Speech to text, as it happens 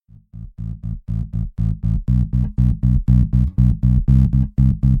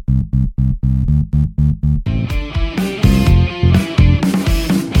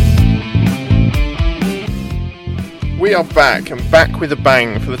We are back, and back with a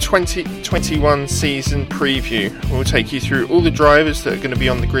bang for the 2021 season preview. We'll take you through all the drivers that are going to be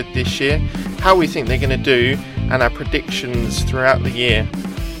on the grid this year, how we think they're going to do, and our predictions throughout the year.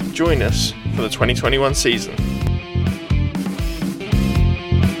 Join us for the 2021 season.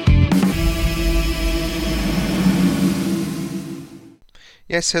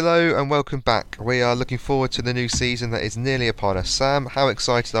 Yes, hello and welcome back. We are looking forward to the new season that is nearly upon us. Sam, how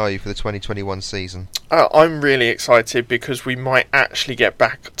excited are you for the 2021 season? I'm really excited because we might actually get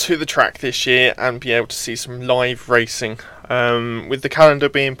back to the track this year and be able to see some live racing. With the calendar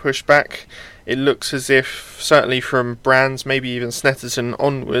being pushed back, it looks as if, certainly from Brands, maybe even Snetterton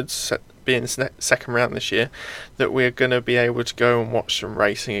onwards, being second round this year, that we're going to be able to go and watch some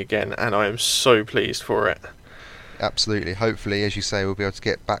racing again, and I am so pleased for it. Absolutely. Hopefully, as you say, we'll be able to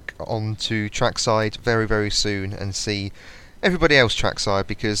get back onto trackside very, very soon and see everybody else trackside,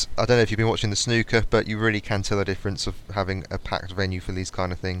 because I don't know if you've been watching the snooker, but you really can tell the difference of having a packed venue for these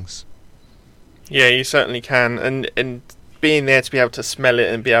kind of things. Yeah, you certainly can, and being there to be able to smell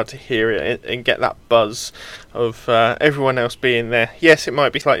it and be able to hear it and get that buzz of everyone else being there. Yes, it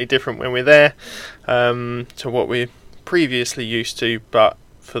might be slightly different when we're there to what we're previously used to, but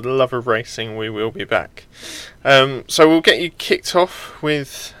for the love of racing, we will be back. So we'll get you kicked off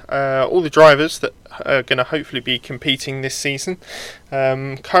with all the drivers that are going to hopefully be competing this season.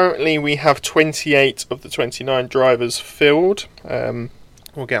 Currently, we have 28 of the 29 drivers filled.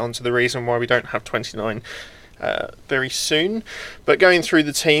 We'll get on to the reason why we don't have 29 very soon. But going through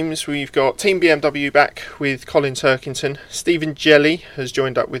the teams, we've got Team BMW back with Colin Turkington. Stephen Jelly has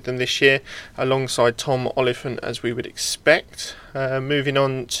joined up with them this year alongside Tom Oliphant, as we would expect. Moving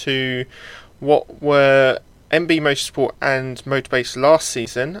on to what were MB Motorsport and Motorbase last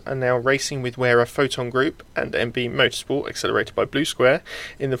season, are now racing with Wera Photon Group and MB Motorsport, accelerated by Blue Square,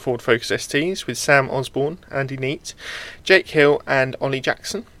 in the Ford Focus STs with Sam Osborne, Andy Neate, Jake Hill and Ollie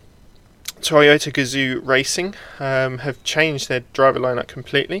Jackson. Toyota Gazoo Racing have changed their driver lineup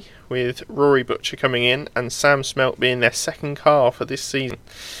completely, with Rory Butcher coming in and Sam Smelt being their second car for this season.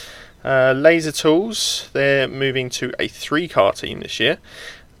 Laser Tools, they're moving to a 3-car team this year,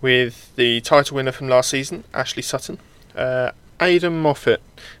 with the title winner from last season, Ashley Sutton, Aidan Moffat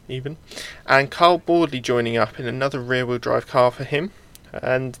even, and Carl Boardley joining up in another rear-wheel drive car for him.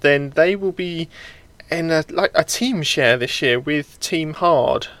 And then they will be in a team share this year with Team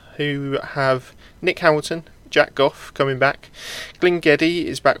Hard, who have Nick Hamilton, Jack Goff coming back. Glyn Geddy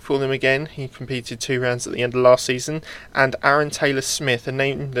is back for them again. He competed 2 rounds at the end of last season. And Aaron Taylor-Smith, a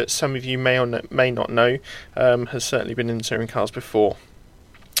name that some of you may or may not know, has certainly been in the touring cars before.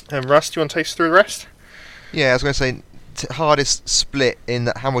 Russ, do you want to take us through the rest? Yeah, I was going to say, hardest split in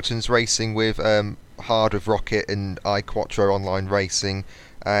that Hamilton's racing with Hard with Rocket and iQuattro Online Racing,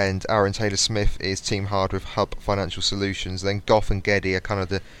 and Aaron Taylor-Smith is Team Hard with Hub Financial Solutions. Then Goff and Geddy are kind of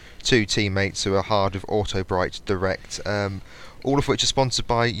the 2 teammates who are Hard with Autobright Direct, all of which are sponsored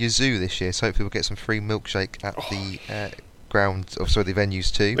by Yazoo this year, so hopefully we'll get some free milkshake at the the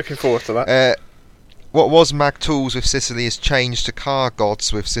venues too. Looking forward to that. What was Mag Tools with Sicily has changed to Car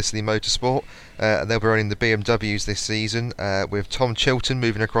Gods with Sicily Motorsport. They'll be running the BMWs this season, with Tom Chilton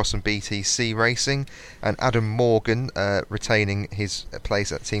moving across from BTC Racing and Adam Morgan retaining his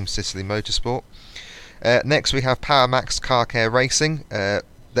place at Team Sicily Motorsport. Next we have Power Max Car Care Racing.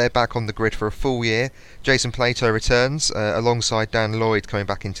 They're back on the grid for a full year. Jason Plato returns alongside Dan Lloyd coming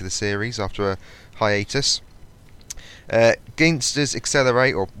back into the series after a hiatus. Ginster's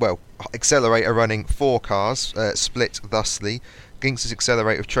Accelerate are running 4 cars, split thusly. Ginster's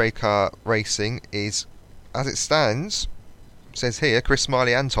Accelerate of Trade Car Racing is, as it stands, says here, Chris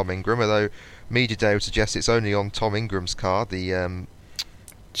Smiley and Tom Ingram, although Media Day would suggest it's only on Tom Ingram's car, the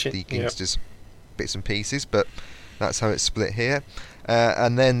Ginster's bits and pieces, but that's how it's split here.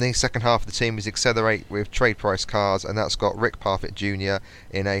 And then the second half of the team is Accelerate with Trade Price cars, and that's got Rick Parfitt Jr.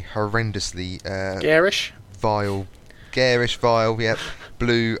 in a horrendously garish vile,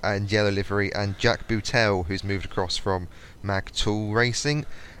 blue and yellow livery, and Jack Boutell, who's moved across from Mag Tool Racing.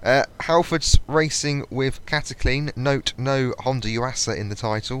 Halford's racing with Cataclean. Note no Honda Yuasa in the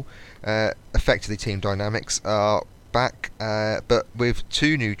title. Effectively, Team Dynamics are back, but with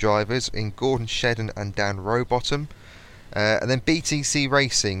 2 new drivers in Gordon Shedden and Dan Rowbottom. And then BTC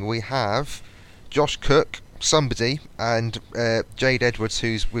Racing, we have Josh Cook, somebody, and Jade Edwards,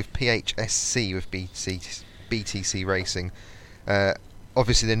 who's with PHSC with BTC Racing.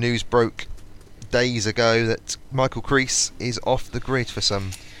 Obviously the news broke days ago that Michael Crease is off the grid for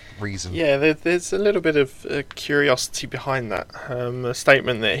some reason. Yeah, there's a little bit of curiosity behind that. A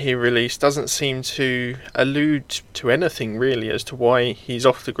statement that he released doesn't seem to allude to anything really as to why he's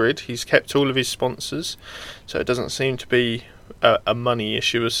off the grid. He's kept all of his sponsors, so it doesn't seem to be a money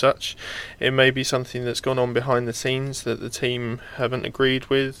issue as such. It may be something that's gone on behind the scenes that the team haven't agreed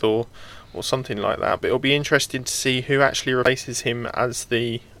with, or something like that. But it'll be interesting to see who actually replaces him as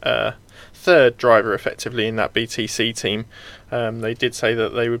the third driver effectively in that BTC team. They did say that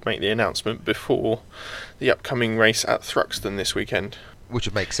they would make the announcement before the upcoming race at Thruxton this weekend. Which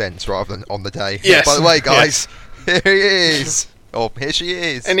would make sense rather than on the day. Yes. By the way, guys, here he is. Or here she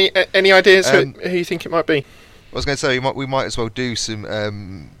is. Any ideas who you think it might be? I was going to say we might as well do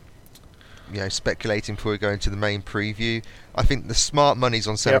some speculating before we go into the main preview. I think the smart money's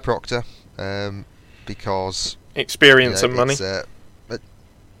on Senna Proctor, because experience and money.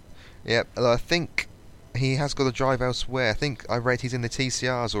 I think he has got a drive elsewhere. I think I read he's in the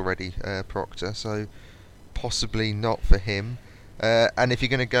TCRs already, Proctor, so possibly not for him. And if you're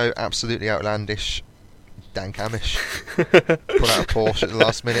going to go absolutely outlandish, Dan Camish put out a Porsche at the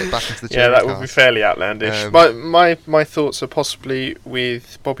last minute back into the that would be fairly outlandish. My thoughts are possibly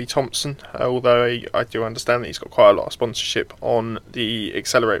with Bobby Thompson, although I do understand that he's got quite a lot of sponsorship on the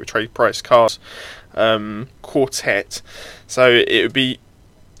Accelerate with Trade Price Cars quartet, so it would be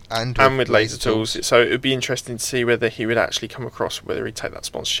and with Laser Tools. So it would be interesting to see whether he would actually come across, whether he'd take that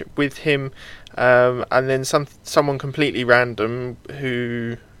sponsorship with him, and then someone completely random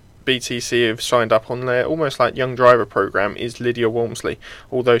who BTC have signed up on their almost like young driver program is Lydia Walmsley,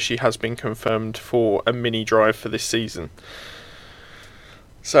 although she has been confirmed for a mini drive for this season.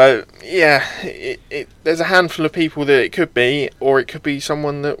 So yeah, there's a handful of people that it could be, or it could be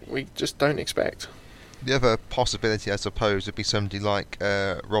someone that we just don't expect. The other possibility, I suppose, would be somebody like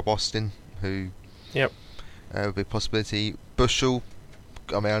Rob Austin, who would be a possibility. Bushell,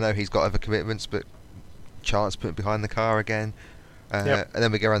 I mean, I know he's got other commitments, but chance put behind the car again. And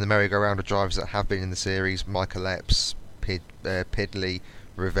then we go around the merry-go-round of drivers that have been in the series: Michael Epps, Pidley,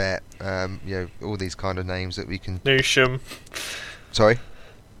 Rivette, all these kind of names that we can. Newsham. Sorry?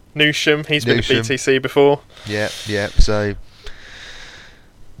 Newsham, he's been at BTC before. Yeah, so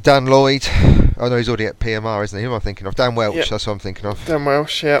Dan Lloyd, oh no, he's already at PMR, isn't he? Who am I thinking of? Dan Welch, that's what I'm thinking of. Dan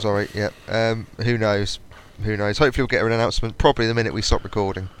Welch, yeah. Sorry, yeah. Who knows? Hopefully we'll get an announcement probably the minute we stop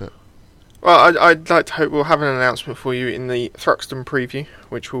recording. But well, I'd like to hope we'll have an announcement for you in the Thruxton preview,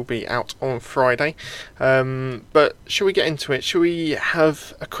 which will be out on Friday. But shall we get into it? Shall we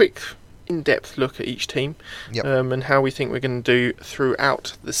have a quick in-depth look at each team and how we think we're going to do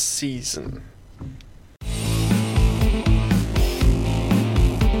throughout the season?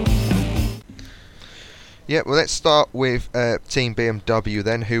 Yeah, well, let's start with Team BMW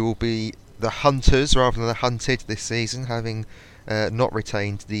then, who will be the hunters rather than the hunted this season, having not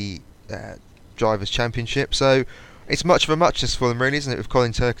retained the Drivers' Championship. So it's much of a muchness for them, really, isn't it, with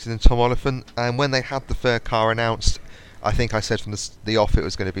Colin Turkington and Tom Oliphant? And when they had the third car announced, I think I said from the off it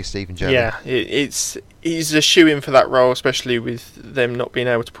was going to be Stephen Jelley. Yeah, he's a shoe-in for that role, especially with them not being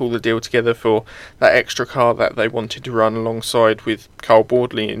able to pull the deal together for that extra car that they wanted to run alongside with Carl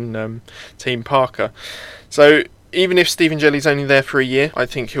Boardley in Team Parker. So even if Stephen Jelley's only there for a year, I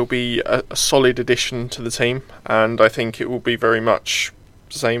think he'll be a solid addition to the team, and I think it will be very much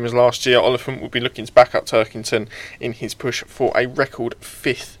the same as last year. Oliphant will be looking to back up Turkington in his push for a record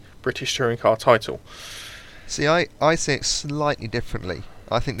 5th British Touring Car title. See, I see it slightly differently.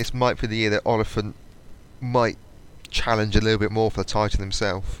 I think this might be the year that Oliphant might challenge a little bit more for the title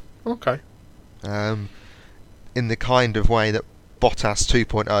himself. Okay. In the kind of way that Bottas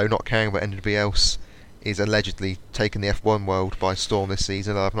 2.0, not caring about anybody else, is allegedly taking the F1 world by storm this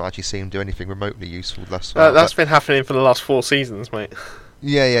season. I've not actually seen him do anything remotely useful thus far. That's been happening for the last 4 seasons, mate.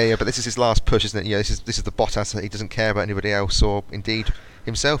 Yeah. But this is his last push, isn't it? This is the Bottas that he doesn't care about anybody else, or indeed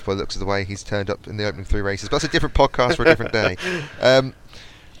himself, by the looks of the way he's turned up in the opening 3 races. But that's a different podcast for a different day.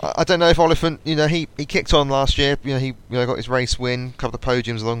 I don't know if Oliphant, he kicked on last year. He got his race win, a couple of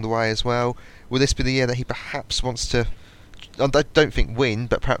podiums along the way as well. Will this be the year that he perhaps wants to? I don't think win,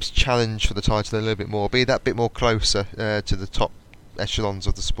 but perhaps challenge for the title a little bit more, be that bit more closer to the top echelons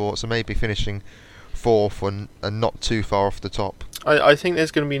of the sport, so maybe finishing 4th and not too far off the top. I think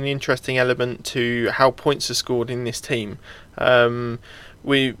there's going to be an interesting element to how points are scored in this team.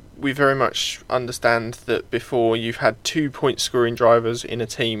 We very much understand that before you've had 2 point scoring drivers in a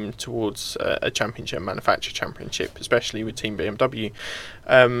team towards a championship, manufacturer championship, especially with Team BMW.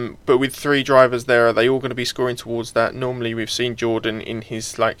 But with 3 drivers there, are they all going to be scoring towards that? Normally we've seen Jordan in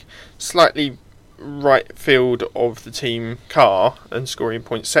his slightly right field of the team car and scoring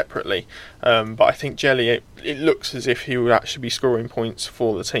points separately. But I think Jelly, it looks as if he would actually be scoring points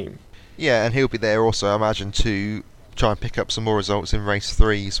for the team. Yeah, and he'll be there also, I imagine, to try and pick up some more results in race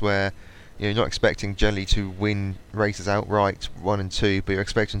 3s where you're not expecting Jelly to win races outright 1 and 2, but you're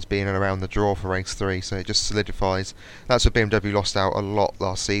expecting to be in and around the draw for race 3, so it just solidifies. That's what BMW lost out a lot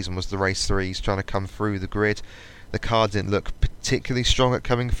last season, was the race 3s trying to come through the grid. The car didn't look particularly strong at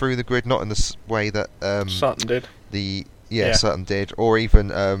coming through the grid, not in the way that Sutton did. Sutton did, or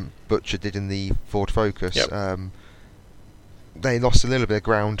even Butcher did in the Ford Focus. Yep. They lost a little bit of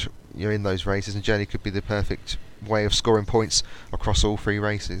ground in those races, and Jelly could be the perfect way of scoring points across all 3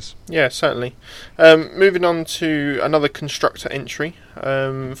 races. Yeah, certainly. Moving on to another constructor entry.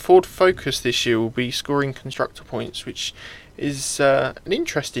 Ford Focus this year will be scoring constructor points, which is an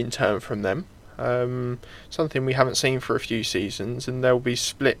interesting term from them. Something we haven't seen for a few seasons, and they'll be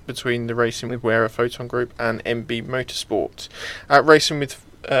split between the Racing with Wera Photon Group and MB Motorsport. At Racing with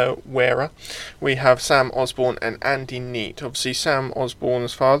Wera, we have Sam Osborne and Andy Neat. Obviously, Sam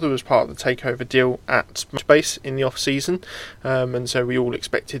Osborne's father was part of the takeover deal at Motorbase in the off season, and so we all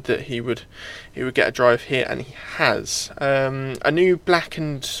expected that he would get a drive here, and he has. A new black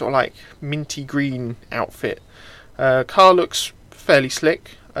and sort of like minty green outfit. Car looks fairly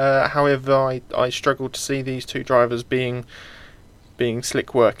slick. However, I struggle to see these two drivers being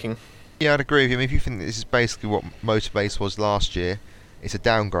slick working. Yeah, I'd agree with you. I mean, if you think that this is basically what Motorbase was last year, it's a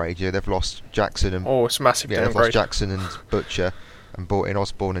downgrade. They've lost Jackson and it's a massive downgrade. They've lost Jackson and Butcher and brought in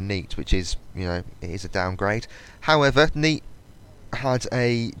Osborne and Neat, which is, it is a downgrade. However, Neat had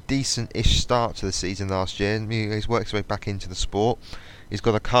a decent-ish start to the season last year, and he's worked his way back into the sport. He's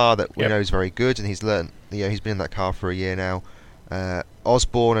got a car that we know is very good, and he's learnt. He's been in that car for a year now.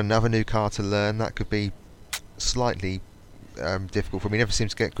 Osborne, another new car to learn. That could be slightly difficult for him. He never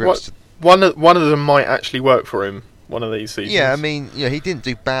seems to get grips. One of them might actually work for him one of these seasons. Yeah, I mean, he didn't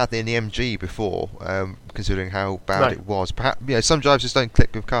do badly in the MG before, considering how bad it was. Perhaps, some drivers just don't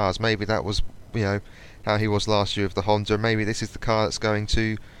click with cars. Maybe that was, how he was last year with the Honda. Maybe this is the car that's going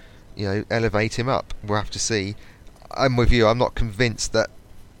to, elevate him up. We'll have to see. I'm with you. I'm not convinced that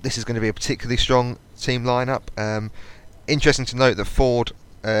this is going to be a particularly strong team lineup. Interesting to note that Ford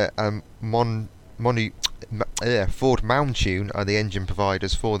Ford Mountune are the engine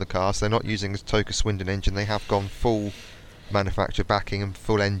providers for the car, so they're not using a Toka Swindon engine. They have gone full manufacturer backing and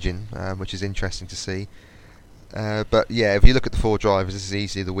full engine, which is interesting to see. But yeah, if you look at the 4 drivers, this is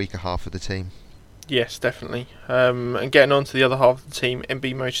easily the weaker half of the team. Yes, definitely. And getting on to the other half of the team,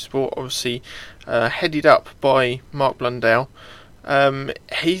 MB Motorsport, obviously headed up by Mark Blundell.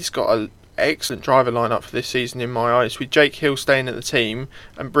 He's got an excellent driver lineup for this season in my eyes, with Jake Hill staying at the team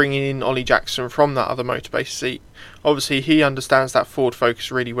and bringing in Ollie Jackson from that other Motorbase seat. Obviously, he understands that Ford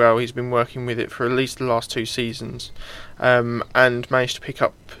Focus really well. He's been working with it for at least the last 2 seasons, and managed to pick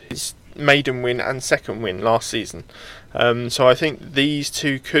up his maiden win and second win last season. So I think these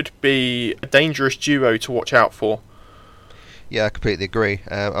two could be a dangerous duo to watch out for. Yeah, I completely agree.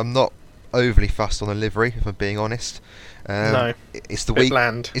 I'm not overly fussed on the livery, if I'm being honest. No, it's the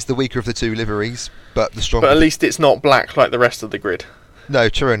bland. It's the weaker of the 2 liveries, but the stronger. But at least it's not black like the rest of the grid. No,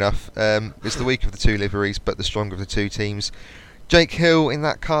 true enough. It's the weaker of the 2 liveries, but the stronger of the 2 teams. Jake Hill in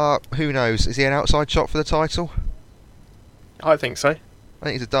that car, who knows? Is he an outside shot for the title? I think so. I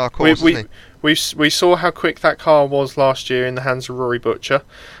think he's a dark horse, isn't he? We saw how quick that car was last year in the hands of Rory Butcher,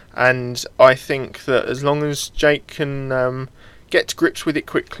 and I think that as long as Jake can get to grips with it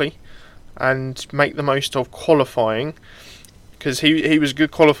quickly and make the most of qualifying, because he was a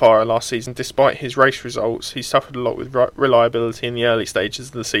good qualifier last season despite his race results. He suffered a lot with reliability in the early stages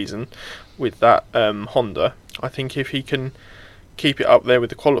of the season with that Honda. I think if he can keep it up there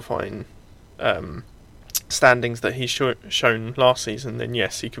with the qualifying standings that he's shown last season, then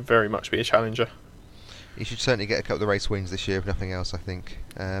yes, he could very much be a challenger. He should certainly get a couple of the race wins this year, if nothing else, I think.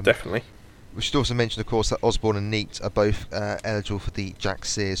 Definitely. We should also mention, of course, that Osborne and Neat are both eligible for the Jack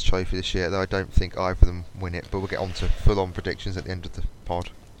Sears Trophy this year, though I don't think either of them win it, but we'll get on to full-on predictions at the end of the pod.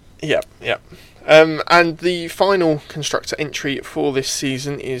 Yep. And the final constructor entry for this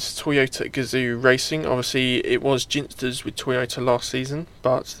season is Toyota Gazoo Racing. Obviously, it was Ginsters with Toyota last season,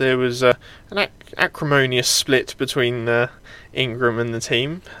 but there was an acrimonious split between Ingram and the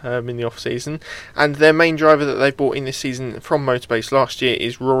team in the off-season. And their main driver that they brought in this season from Motorbase last year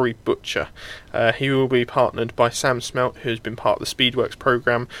is Rory Butcher. He will be partnered by Sam Smelt, who has been part of the Speedworks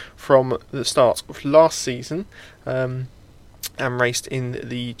programme from the start of last season. And raced in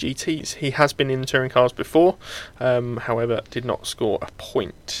the GTs. He has been in touring cars before, however did not score a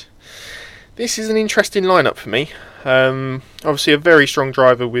point. This is an interesting lineup for me. Obviously, a very strong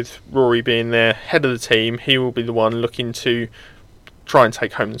driver with Rory being there, head of the team. He will be the one looking to try and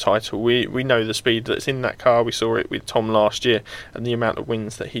take home the title. We know the speed that's in that car. We saw it with Tom last year, and the amount of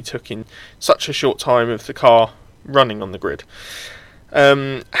wins that he took in such a short time of the car running on the grid.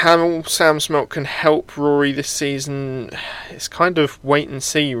 How Sam Smelt can help Rory this season, it's kind of wait and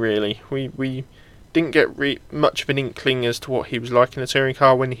see, really. We didn't get much of an inkling as to what he was like in a touring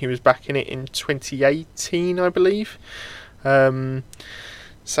car when he was back in it in 2018, I believe.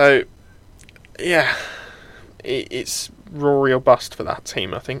 So, yeah, it's Rory or bust for that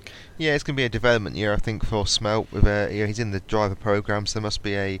team, I think. Yeah, it's going to be a development year, I think, for Smelt. With he's in the driver program, so there must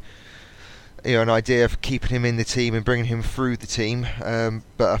be an idea of keeping him in the team and bringing him through the team.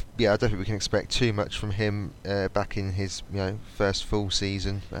 But I don't think we can expect too much from him back in his first full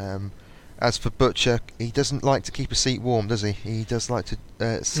season. As for Butcher, he doesn't like to keep a seat warm, does he? He does like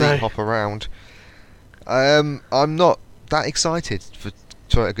to seat hop around. I'm not that excited for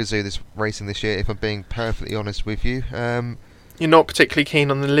Toyota Gazoo this racing this year, if I'm being perfectly honest with you. You're not particularly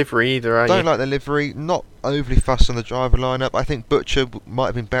keen on the livery either, are you? Don't like the livery, not overly fussed on the driver lineup. I think Butcher might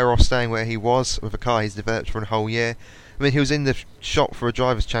have been better off staying where he was with a car he's developed for a whole year. I mean, he was in the shop for a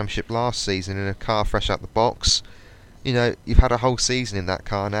Drivers' Championship last season in a car fresh out the box. You've had a whole season in that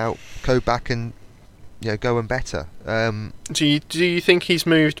car now. Go back and go and better. Do you think he's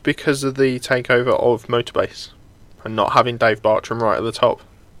moved because of the takeover of Motorbase and not having Dave Bartram right at the top?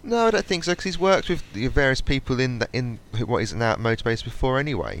 No, I don't think so, because he's worked with various people in what is now at Motorbase before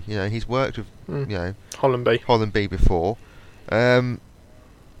anyway. He's worked with Hollandby before.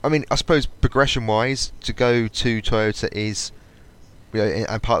 I mean, I suppose progression-wise, to go to Toyota is,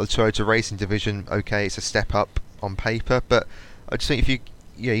 and part of the Toyota racing division. Okay, it's a step up on paper, but I just think if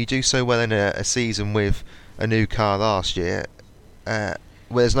you do so well in a season with a new car last year, where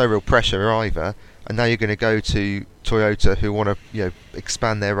there's no real pressure either, and now you're going to go to Toyota, who want to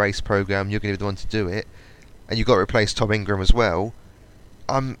expand their race program. You're going to be the one to do it, and you've got to replace Tom Ingram as well.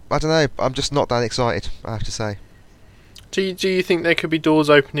 I don't know. I'm just not that excited, I have to say. Do you think there could be doors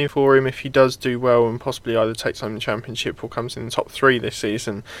opening for him if he does do well and possibly either takes home the championship or comes in the top 3 this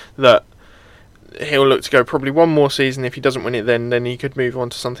season? That he'll look to go probably one more season. If he doesn't win it, then he could move on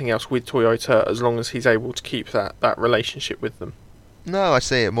to something else with Toyota, as long as he's able to keep that relationship with them. No, I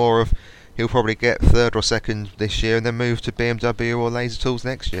see it more of he'll probably get 3rd or 2nd this year and then move to BMW or Laser Tools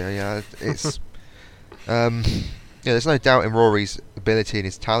next year. Yeah, it's there's no doubt in Rory's ability and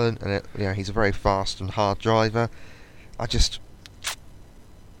his talent, and he's a very fast and hard driver.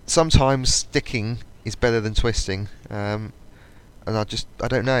 Sometimes sticking is better than twisting, and I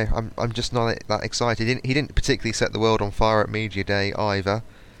don't know. I'm just not that excited. He didn't particularly set the world on fire at Media Day either.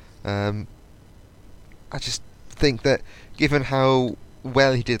 I just think that given how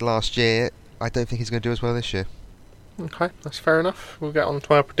well he did last year, I don't think he's going to do as well this year. Okay, that's fair enough. We'll get on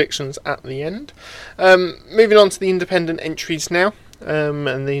to our predictions at the end. Moving on to the independent entries now.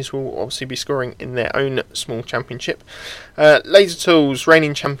 And these will obviously be scoring in their own small championship. Laser Tools,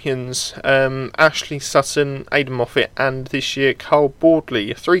 reigning champions, Ashley Sutton, Aidan Moffat, and this year Carl Boardley.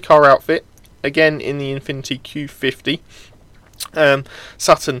 A 3-car outfit, again in the Infiniti Q50.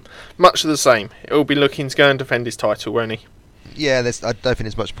 Sutton, much of the same. He'll be looking to go and defend his title, won't he? Yeah, I don't think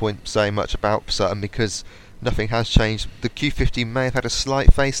there's much point saying much about Sutton because nothing has changed. The Q50 may have had a slight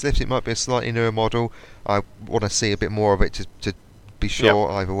facelift. It might be a slightly newer model. I want to see a bit more of it to be sure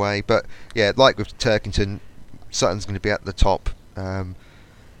either way. But yeah, like with Turkington, Sutton's going to be at the top.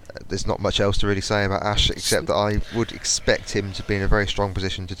 There's not much else to really say about Ash except that I would expect him to be in a very strong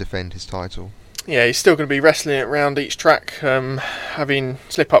position to defend his title. Yeah, he's still going to be wrestling it around each track, having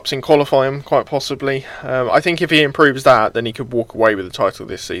slip-ups in qualifying, quite possibly. I think if he improves that, then he could walk away with the title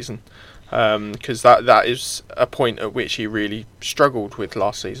this season, because that is a point at which he really struggled with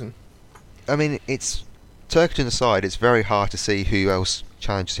last season. I mean, it's Turkington aside, it's very hard to see who else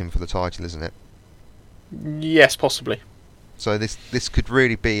challenges him for the title, isn't it? Yes, possibly. So this could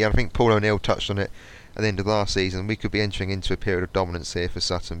really be, I think Paul O'Neill touched on it at the end of last season, we could be entering into a period of dominance here for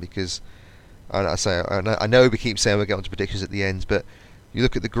Sutton because, I know we keep saying we'll get onto predictions at the end, but you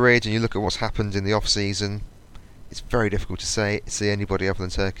look at the grid and you look at what's happened in the off-season, it's very difficult to see anybody other than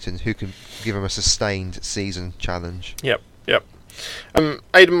Turkington who can give him a sustained season challenge. Yep.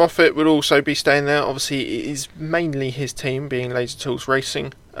 Aidan Moffat would also be staying there. Obviously, it is mainly his team, being Laser Tools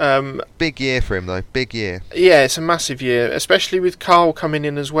Racing. Big year for him, though. Big year. Yeah, it's a massive year, especially with Carl coming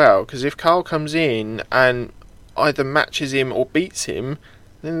in as well. Because if Carl comes in and either matches him or beats him,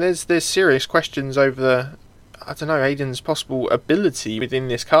 then there's serious questions over Aidan's possible ability within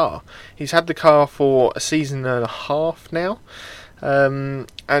this car. He's had the car for a season and a half now, and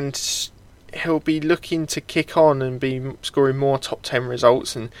he'll be looking to kick on and be scoring more top 10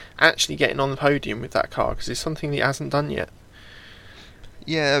 results and actually getting on the podium with that car, because it's something that he hasn't done yet.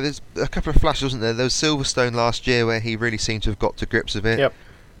 Yeah, there's a couple of flashes, wasn't there? There was Silverstone last year where he really seemed to have got to grips with it. Yep.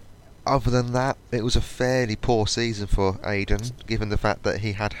 Other than that, it was a fairly poor season for Aiden, given the fact that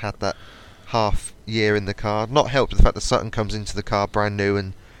he had that half year in the car. Not helped with the fact that Sutton comes into the car brand new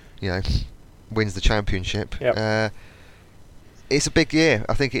and, wins the championship. Yep. It's a big year.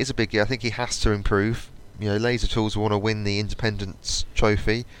 I think it is a big year. I think he has to improve. Laser Tools want to win the Independence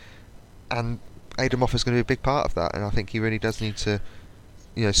Trophy, and Aiden Moffat's going to be a big part of that. And I think he really does need to,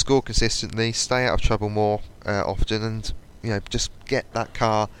 score consistently, stay out of trouble more often, and just get that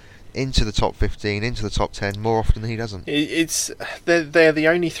car into the top 15, into the top 10 more often than he doesn't. They're the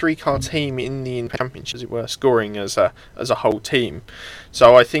only 3-car team in the championship, as it were, scoring as a whole team.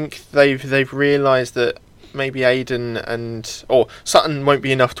 So I think they've realised that maybe Aiden or Sutton won't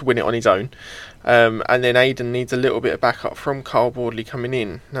be enough to win it on his own. And then Aiden needs a little bit of backup from Carl Boardley coming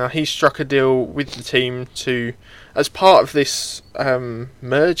in. Now, he struck a deal with the team as part of this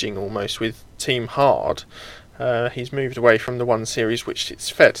merging almost with Team Hard. He's moved away from the 1 Series, which it's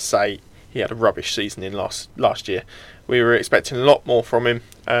fair to say he had a rubbish season in last year. We were expecting a lot more from him,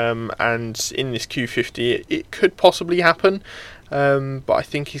 and in this Q50 it could possibly happen, but I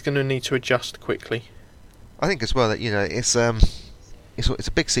think he's going to need to adjust quickly. I think as well that it's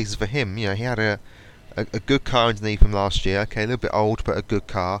a big season for him. He had a good car underneath him last year. Okay, a little bit old, but a good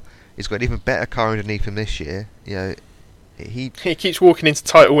car. He's got an even better car underneath him this year. He keeps walking into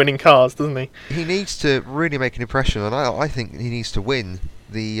title-winning cars, doesn't he? He needs to really make an impression, and I think he needs to win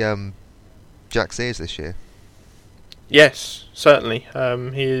the Jack Sears this year. Yes, certainly.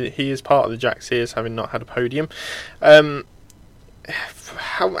 He is part of the Jack Sears, having not had a podium.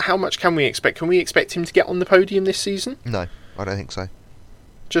 How much can we expect? Can we expect him to get on the podium this season? No, I don't think so.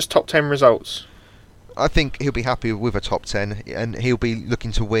 Just top 10 results? I think he'll be happy with a top 10, and he'll be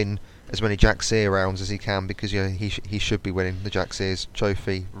looking to win as many Jack Sears rounds as he can, because he should be winning the Jack Sears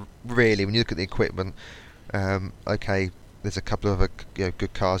trophy. Really, when you look at the equipment, okay, there's a couple of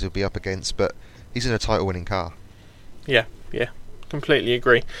good cars he'll be up against, but he's in a title-winning car. Yeah, completely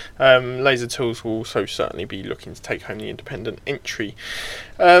agree. Laser Tools will also certainly be looking to take home the independent entry.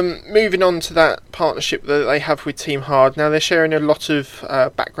 Moving on to that partnership that they have with Team Hard. Now, they're sharing a lot of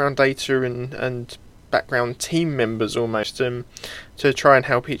background data and background team members almost to try and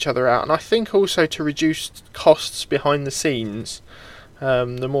help each other out, and I think also to reduce costs behind the scenes.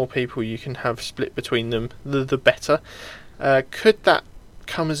 The more people you can have split between them, the better. Could that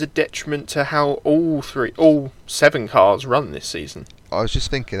come as a detriment to how all 7 cars run this season? I was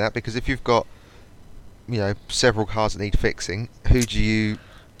just thinking that, because if you've got several cars that need fixing, who do you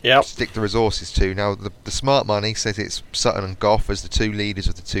stick the resources to? Now, the smart money says it's Sutton and Goff as the 2 leaders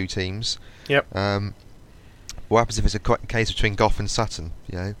of the 2 teams. Yep. What happens if it's a case between Goff and Sutton?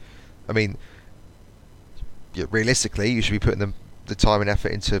 I mean, realistically, you should be putting the time and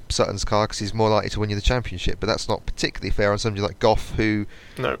effort into Sutton's car, because he's more likely to win you the championship. But that's not particularly fair on somebody like Goff, who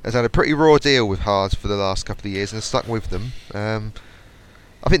has had a pretty raw deal with Hard for the last couple of years and has stuck with them.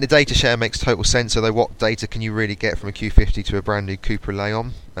 I think the data share makes total sense, although what data can you really get from a Q50 to a brand new Cupra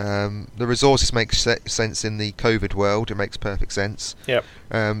Leon? The resources make sense in the COVID world. It makes perfect sense. Yep.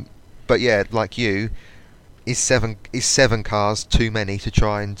 But yeah, like you, is seven cars too many to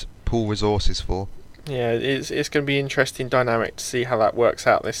try and pool resources for? Yeah, it's going to be interesting dynamic to see how that works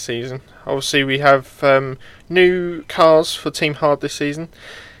out this season. Obviously, we have new cars for Team Hard this season.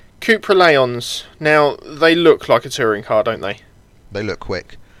 Cupra Leons. Now, they look like a touring car, don't they? They look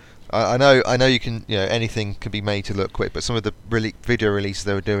quick. I know you can, anything can be made to look quick, but some of the video releases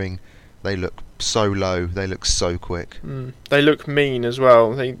they were doing, they look so low. They look so quick. They look mean as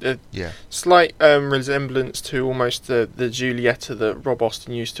well. Yeah. Slight resemblance to almost the Giulietta that Rob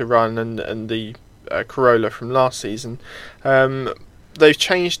Austin used to run, and the Corolla from last season. They've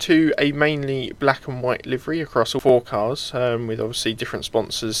changed to a mainly black and white livery across all 4 cars, with obviously different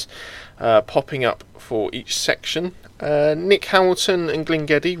sponsors popping up for each section. Nick Hamilton and Glyn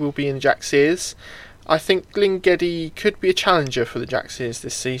Geddy will be in Jack Sears. I think Glyn Geddy could be a challenger for the Jack Sears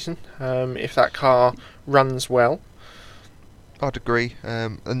this season, if that car runs well. I'd agree.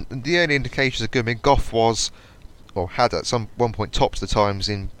 And the early indications are good. I mean, Goff had at one point topped the times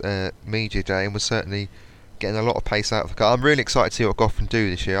in media day, and was certainly getting a lot of pace out of the car. I'm really excited to see what Goff can do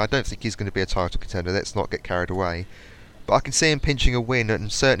this year. I don't think he's going to be a title contender. Let's not get carried away. But I can see him pinching a win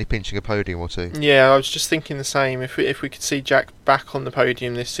and certainly pinching a podium or 2. Yeah, I was just thinking the same. If we could see Jack back on the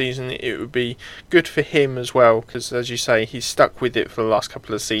podium this season, it would be good for him as well, because as you say, he's stuck with it for the last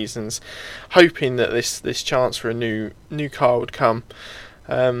couple of seasons, hoping that this chance for a new car would come.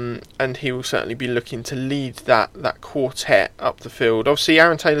 and he will certainly be looking to lead that quartet up the field. Obviously,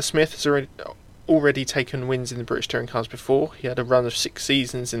 Aaron Taylor-Smith has already taken wins in the British Touring Cars before. He had a run of 6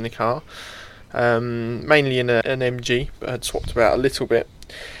 seasons in the car, mainly in an MG, but had swapped about a little bit.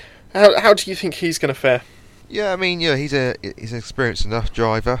 How do you think he's going to fare? Yeah, I mean, he's an experienced enough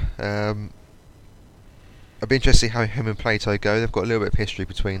driver. I'd be interested to see how him and Plato go. They've got a little bit of history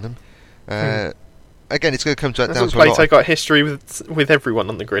between them. Again, it's going to come down to a lot. Plato got history with everyone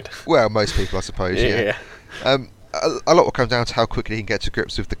on the grid. Well, most people, I suppose. Yeah. A lot will come down to how quickly he can get to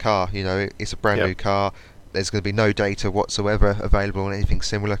grips with the car. It's a brand new car. There's going to be no data whatsoever available on anything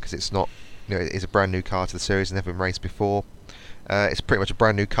similar because it's not. It's a brand new car to the series and never been raced before. It's pretty much a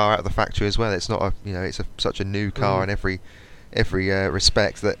brand new car out of the factory as well. It's not a. It's such a new car in every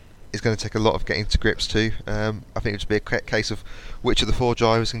respect that it's going to take a lot of getting to grips to. I think it would be a case of which of the 4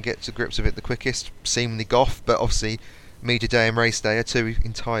 drivers can get to grips with it the quickest. Seemingly Goff, but obviously media day and race day are 2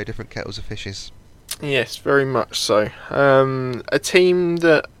 entirely different kettles of fishes. Yes, very much so. A team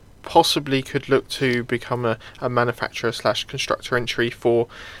that possibly could look to become a manufacturer/constructor entry for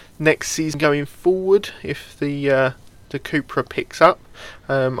next season going forward if the Cupra picks up.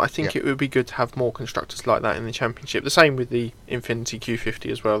 I think it would be good to have more constructors like that in the championship. The same with the Infiniti Q50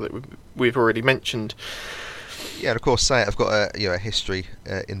 as well that we've already mentioned. Yeah, and of course, Seat have got a history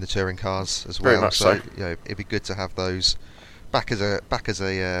in the touring cars as well. Very much so. It'd be good to have those back as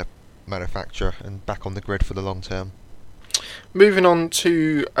a manufacturer and back on the grid for the long term. Moving on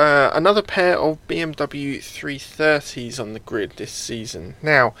to another pair of BMW 330s on the grid this season.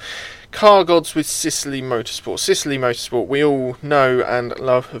 Now, car gods with Sicily Motorsport. Sicily Motorsport, we all know and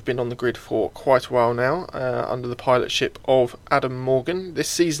love, have been on the grid for quite a while now, under the pilotship of Adam Morgan. This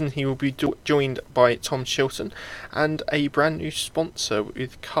season he will be joined by Tom Chilton and a brand new sponsor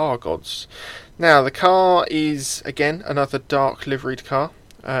with Car Gods. Now, the car is, again, another dark liveried car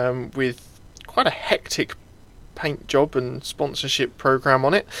with quite a hectic paint job and sponsorship program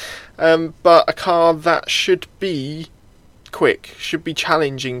on it, but a car that should be quick, should be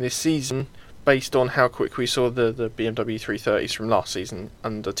challenging this season based on how quick we saw the BMW 330s from last season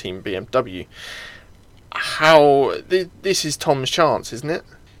under Team BMW. This is Tom's chance, isn't it?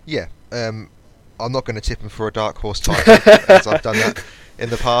 Yeah, I'm not going to tip him for a dark horse title as I've done that in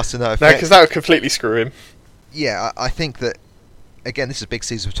the past. No, because that would completely screw him. Yeah, I think that. Again, this is a big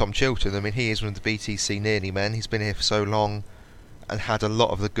season for Tom Chilton. I mean, he is one of the BTC nearly men. He's been here for so long and had a lot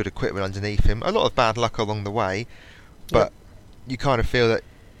of the good equipment underneath him. A lot of bad luck along the way, but you kind of feel that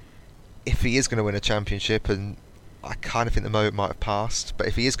if he is going to win a championship, and I kind of think the moment might have passed, but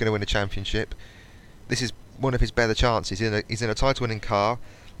if he is going to win a championship, this is one of his better chances. He's in a title-winning car.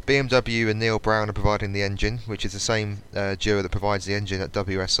 BMW and Neil Brown are providing the engine, which is the same duo that provides the engine at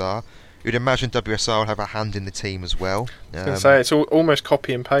WSR. You'd imagine WSR will have a hand in the team as well. I was going to say, it's almost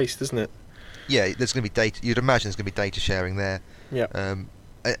copy and paste, isn't it? Yeah, there's going to be data. You'd imagine there's going to be data sharing there. Yeah.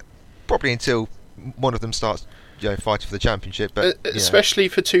 Probably until one of them starts, fighting for the championship. But especially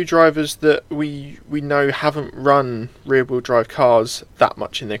for 2 drivers that we know haven't run rear-wheel drive cars that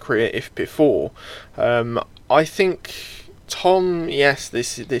much in their career, if before. I think Tom, yes,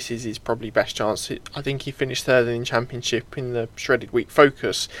 this is his probably best chance. I think he finished 3rd in championship in the shredded week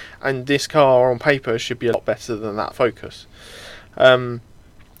Focus, and this car on paper should be a lot better than that Focus.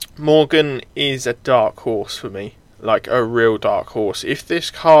 Morgan is a dark horse for me, like a real dark horse. If this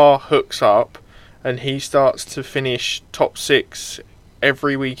car hooks up and he starts to finish top 6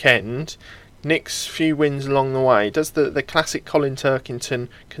 every weekend, nicks few wins along the way, does the classic Colin Turkington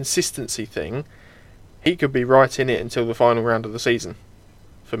consistency thing, he could be right in it until the final round of the season,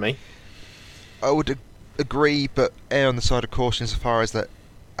 for me. I would agree, but err on the side of caution as far as that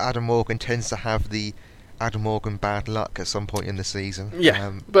Adam Morgan tends to have the Adam Morgan bad luck at some point in the season.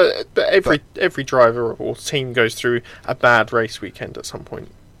 Yeah, but every driver or team goes through a bad race weekend at some point.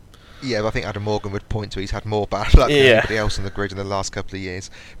 Yeah, but I think Adam Morgan would point to he's had more bad luck than anybody else on the grid in the last couple of years.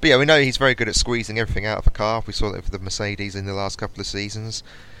 But yeah, we know he's very good at squeezing everything out of a car. We saw that for the Mercedes in the last couple of seasons.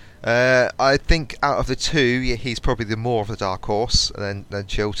 I think out of the 2, he's probably the more of the dark horse than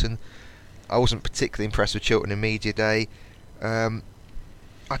Chilton. I wasn't particularly impressed with Chilton in media day.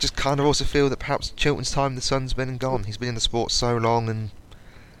 I just kind of also feel that perhaps Chilton's time in the sun's been and gone. He's been in the sport so long and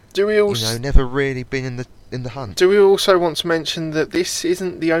never really been in the hunt. Do we also want to mention that this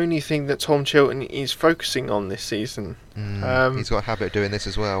isn't the only thing that Tom Chilton is focusing on this season? He's got a habit of doing this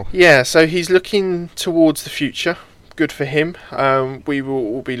as well. Yeah, so he's looking towards the future. Good for him. We will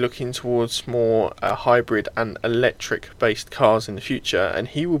all be looking towards more hybrid and electric based cars in the future, and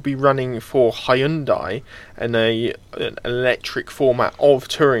he will be running for Hyundai in an electric format of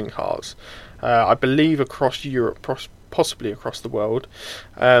touring cars. I believe across Europe, possibly across the world.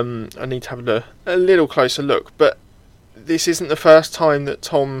 I need to have a little closer look, but this isn't the first time that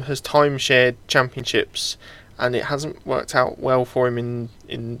Tom has timeshared championships, and it hasn't worked out well for him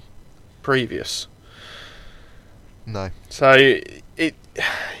in previous. No. So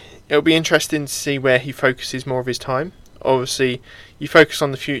it'll be interesting to see where he focuses more of his time. Obviously, you focus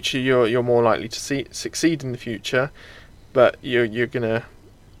on the future, you're more likely to succeed in the future, but you're gonna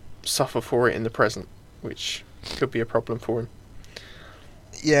suffer for it in the present, which could be a problem for him.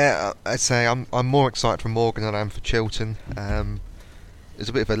 Yeah, I'd say I'm more excited for Morgan than I am for Chilton. It's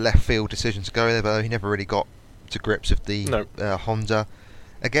a bit of a left field decision to go there, but he never really got to grips with the Honda.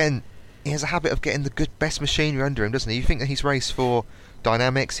 Again, he has a habit of getting the best machinery under him, doesn't he? You think that he's raced for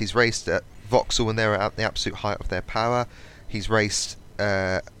Dynamics, he's raced at Vauxhall when they were at the absolute height of their power. He's raced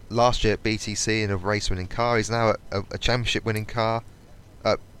last year at BTC in a race-winning car. He's now at a championship-winning car.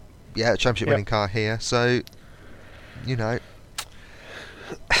 A championship-winning car here. So, you know,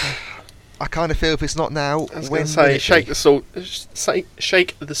 I kind of feel if it's not now, I was going to say shake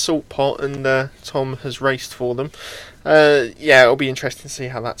the salt pot, and Tom has raced for them. It'll be interesting to see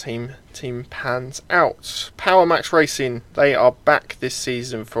how that team pans out. Power Max Racing, they are back this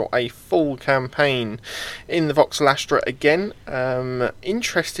season for a full campaign in the Vauxhall Astra again.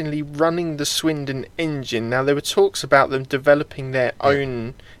 Interestingly, running the Swindon engine. Now, there were talks about them developing their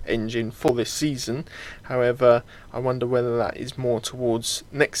own engine for this season. However, I wonder whether that is more towards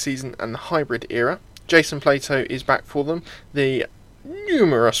next season and the hybrid era. Jason Plato is back for them, the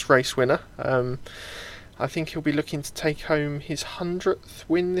numerous race winner. I think he'll be looking to take home his 100th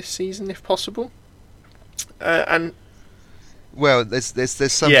win this season, if possible. Well, there's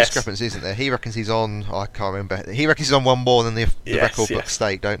some discrepancy, isn't there? He reckons he's on. I can't remember. He reckons he's on one more than the record book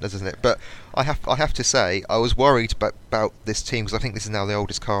state, doesn't it? But I have to say, I was worried about this team because I think this is now the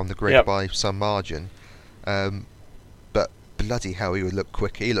oldest car on the grid by some margin. But bloody hell, he would look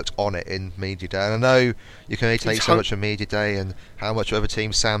quick. He looked on it in media day. And I know you can only take so much from media day and how much other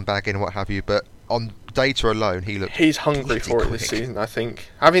teams sandbagging and what have you, but on data alone, he's hungry for it this season. I think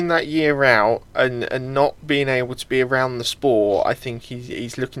having that year out and not being able to be around the sport, I think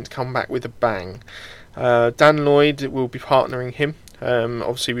he's looking to come back with a bang. Dan Lloyd will be partnering him.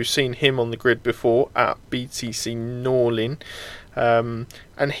 Obviously, we've seen him on the grid before at BTC Norlin.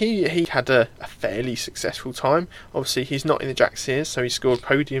 And he had a fairly successful time. Obviously, he's not in the Jack Sears, so he scored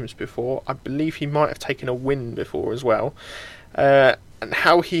podiums before. I believe he might have taken a win before as well. And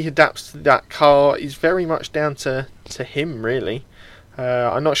how he adapts to that car is very much down to him, really.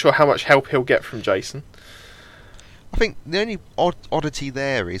 I'm not sure how much help he'll get from Jason. I think the only oddity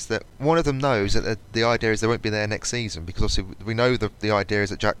there is that one of them knows that the idea is they won't be there next season, because obviously we know the idea is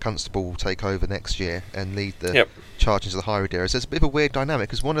that Jack Constable will take over next year and lead the charge into the hybrid era. So it's a bit of a weird dynamic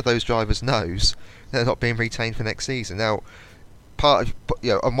because one of those drivers knows they're not being retained for next season. Now,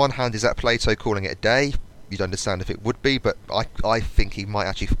 on one hand is that Plato calling it a day. You'd understand if it would be, but I think he might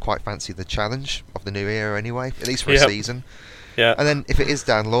actually quite fancy the challenge of the new era anyway, at least for a season. Yeah. And then if it is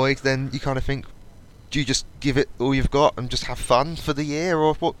Dan Lloyd, then you kind of think, do you just give it all you've got and just have fun for the year,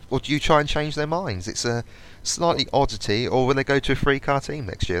 or what? Or do you try and change their minds? It's a slightly oddity, or will they go to a three-car team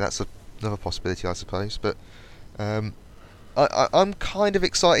next year? That's another possibility, I suppose. But I'm kind of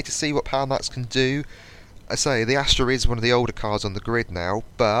excited to see what Power Max can do. I say the Astra is one of the older cars on the grid now,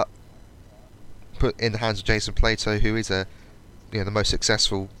 but put in the hands of Jason Plato, who is the most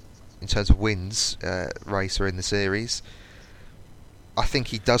successful in terms of wins racer in the series. I think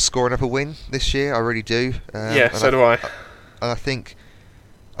he does score another win this year. I really do. So do I. And I think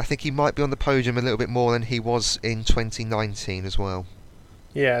he might be on the podium a little bit more than he was in 2019 as well.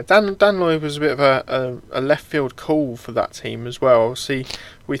 Yeah, Dan Lloyd was a bit of a left field call for that team as well. Obviously,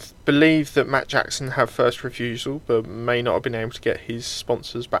 we believe that Matt Jackson had first refusal, but may not have been able to get his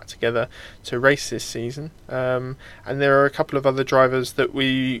sponsors back together to race this season. And there are a couple of other drivers that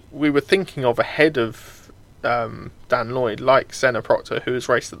we were thinking of ahead of Dan Lloyd, like Senna Proctor, who has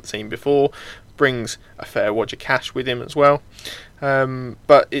raced at the team before, brings a fair wad of cash with him as well.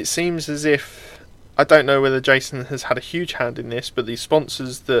 But it seems as if, I don't know whether Jason has had a huge hand in this, but the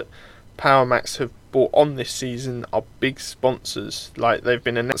sponsors that Power Max have brought on this season are big sponsors. Like, they've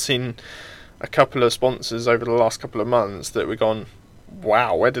been announcing a couple of sponsors over the last couple of months that we've gone,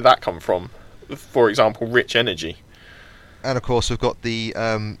 wow, where did that come from? For example, Rich Energy. And of course we've got the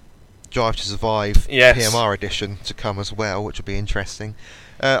Drive to Survive PMR edition to come as well, which will be interesting.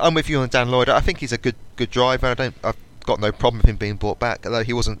 I'm with you on Dan Lloyd. I think he's a good driver. I've got no problem with him being brought back, although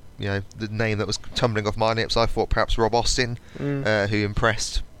he wasn't the name that was tumbling off my lips. I thought perhaps Rob Austin, who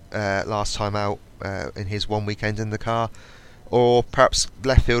impressed last time out in his one weekend in the car, or perhaps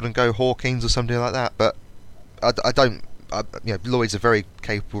left field and go Hawkins or something like that. But I don't. Lloyd's a very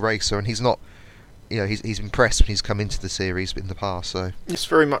capable racer, and he's not. He's impressed when he's come into the series in the past. So yes,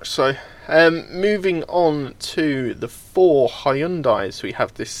 very much so. Moving on to the 4 Hyundais we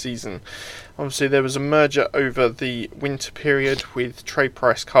have this season. Obviously, there was a merger over the winter period with Trade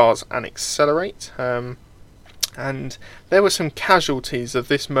Price Cars and Accelerate, and there were some casualties of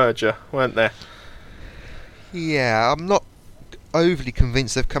this merger, weren't there? Yeah, I'm not overly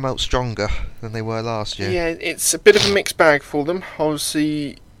convinced they've come out stronger than they were last year. Yeah, it's a bit of a mixed bag for them.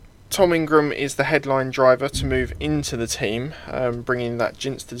 Obviously, Tom Ingram is the headline driver to move into the team, bringing that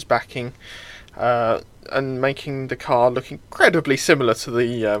Ginster's backing and making the car look incredibly similar to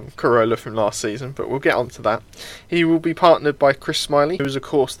the Corolla from last season, but we'll get on to that. He will be partnered by Chris Smiley, who was of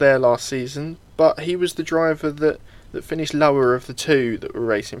course there last season, but he was the driver that finished lower of the 2 that were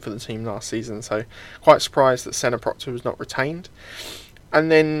racing for the team last season, so quite surprised that Senna Proctor was not retained.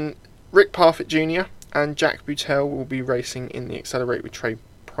 And then Rick Parfitt Jr. and Jack Butel will be racing in the Accelerate with Trade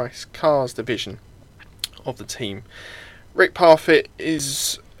Price Cars division of the team. Rick Parfitt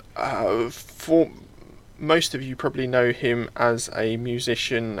is, for most of you probably know him as a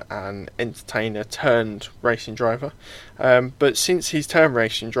musician and entertainer turned racing driver, but since he's turned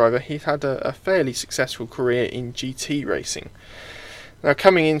racing driver, he's had a fairly successful career in GT racing. Now,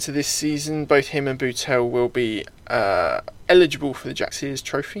 coming into this season, both him and Butel will be eligible for the Jack Sears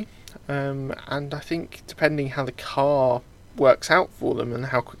Trophy, and I think depending how the car works out for them and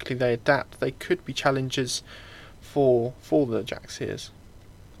how quickly they adapt, they could be challengers for the Jack Sears.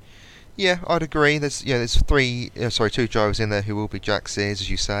 Yeah, I'd agree. There's 2 drivers in there who will be Jack Sears, as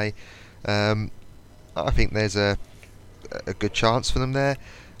you say. I think there's a good chance for them there.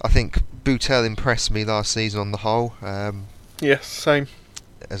 I think Butel impressed me last season on the whole. Yes, same.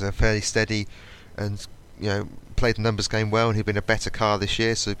 As a fairly steady and played the numbers game well, and he'd been a better car this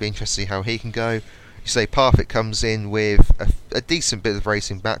year, so it'd be interesting to see how he can go. You say Parfitt comes in with a decent bit of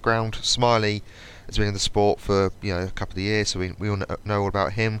racing background. Smiley has been in the sport for a couple of years, so we all know all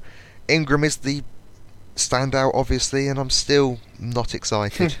about him. Ingram is the standout, obviously, and I'm still not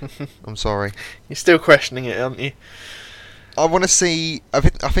excited. I'm sorry. You're still questioning it, aren't you? I want to see. I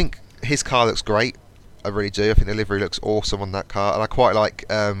think his car looks great. I really do. I think the livery looks awesome on that car, and I quite like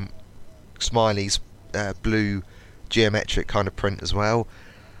Smiley's blue geometric kind of print as well.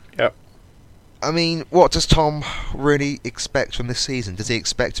 Yep. I mean, what does Tom really expect from this season? Does he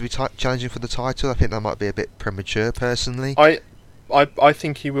expect to be challenging for the title? I think that might be a bit premature, personally. I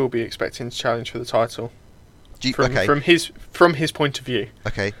think he will be expecting to challenge for the title. From his point of view.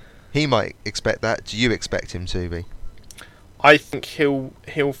 Okay, he might expect that. Do you expect him to be? I think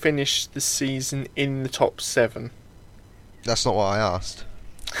he'll finish the season in the top 7. That's not what I asked.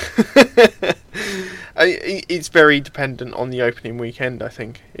 It's very dependent on the opening weekend, I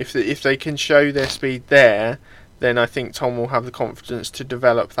think. If they can show their speed there, then I think Tom will have the confidence to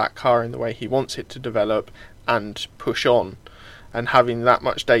develop that car in the way he wants it to develop and push on. And having that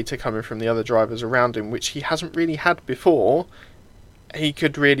much data coming from the other drivers around him, which he hasn't really had before, he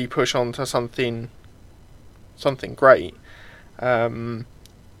could really push on to something great. And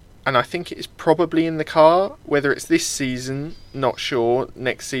I think it's probably in the car. Whether it's this season, not sure.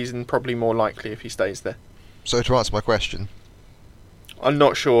 Next season, probably more likely if he stays there. So to answer my question, I'm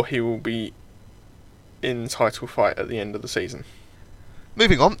not sure he will be in title fight at the end of the season.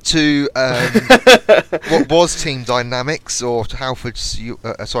 Moving on to what was Team Dynamics, or Halford's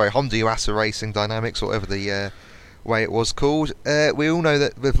Honda Yuasa Racing Dynamics, or whatever the way it was called. We all know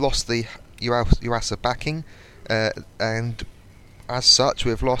that we've lost the Yuasa backing, and as such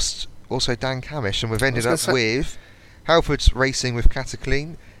we've lost also Dan Camish, and we've ended up with Halford's racing with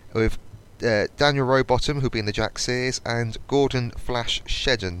Cataclean, with Daniel Rowbottom, who'll be in the Jack Sears, and Gordon Flash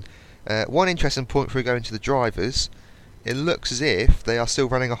Shedden. One interesting point before we go into the drivers: it looks as if they are still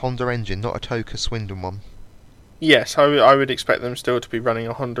running a Honda engine, not a Toka Swindon one. Yes, I would expect them still to be running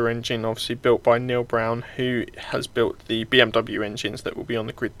a Honda engine, obviously built by Neil Brown, who has built the BMW engines that will be on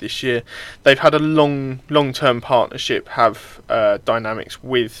the grid this year. They've had a long-term partnership, have Dynamics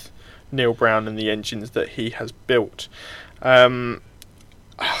with Neil Brown and the engines that he has built. A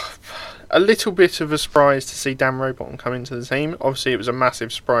little bit of a surprise to see Dan Rowbottom come into the team. Obviously, it was a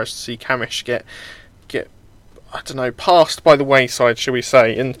massive surprise to see Camish get passed by the wayside, shall we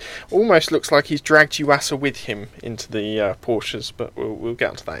say, and almost looks like he's dragged Yuasa with him into the Porsches, but we'll get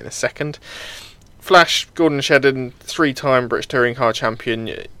onto that in a second. Flash, Gordon Shedden, 3-time British Touring Car Champion,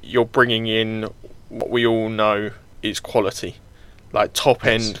 you're bringing in what we all know is quality, like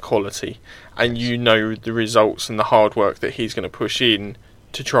top-end quality, and you know the results and the hard work that he's going to push in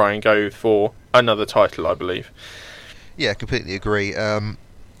to try and go for another title, I believe. Yeah, completely agree.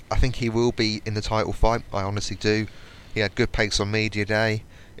 I think he will be in the title fight. I honestly do. He had good pace on media day.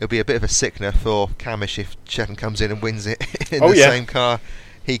 It'll be a bit of a sickener for Cammish if Shedden comes in and wins it in the same car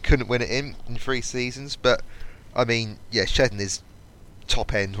he couldn't win it in 3 seasons. But I mean, yeah, Shedden is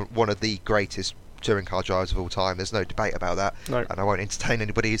top end, one of the greatest touring car drivers of all time. There's no debate about that. No. And I won't entertain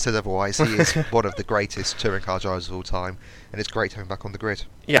anybody who says otherwise. He is one of the greatest touring car drivers of all time, and it's great to have him back on the grid.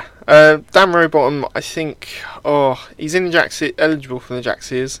 Yeah, Dan Rowbottom, I think, he's in the eligible for the Jack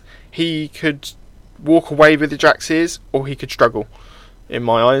Sears. He could walk away with the Jack Sears, or he could struggle, in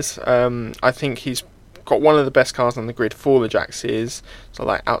my eyes. I think he's got one of the best cars on the grid for the Jack Sears, so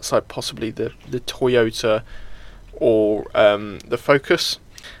like outside possibly the Toyota or the Focus.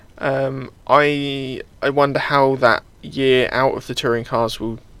 I wonder how that year out of the touring cars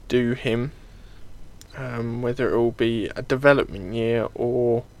will do him. Whether it will be a development year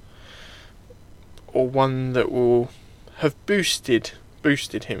or one that will have boosted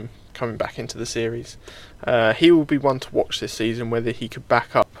him coming back into the series. He will be one to watch this season, whether he could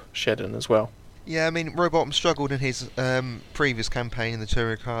back up Shedden as well. Yeah, I mean, Rowbottom struggled in his previous campaign in the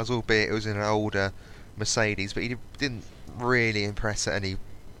touring cars, albeit it was in an older Mercedes, but he didn't really impress at any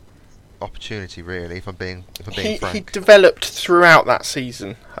opportunity, really, if I'm being frank. He developed throughout that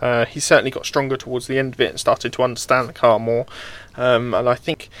season. He certainly got stronger towards the end of it and started to understand the car more. And I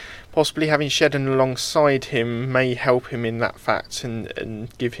think possibly having Shedden alongside him may help him in that fact and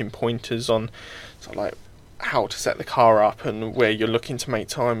give him pointers on sort of like how to set the car up and where you're looking to make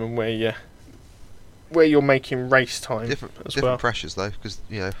time and where you're making race time. Different pressures though, because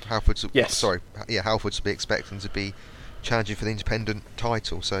Halford's Halford's be expecting to be challenging for the independent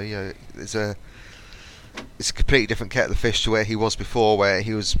title, so it's a completely different kettle of fish to where he was before, where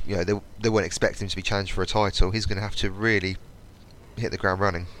he was they weren't expecting him to be challenged for a title. He's going to have to really hit the ground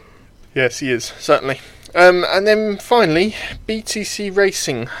running. Yes, he is, certainly. And then finally, BTC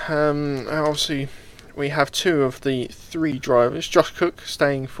Racing. Obviously we have 2 of the 3 drivers. Josh Cook,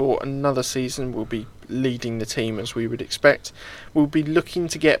 staying for another season, will be leading the team as we would expect. Will be looking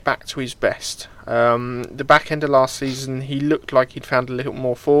to get back to his best. The back end of last season, he looked like he'd found a little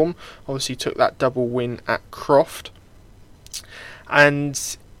more form. Obviously took that double win at Croft.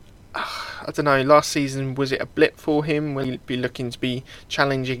 And I don't know, last season, was it a blip for him? Will he be looking to be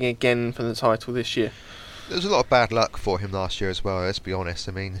challenging again for the title this year? There was a lot of bad luck for him last year as well, let's be honest.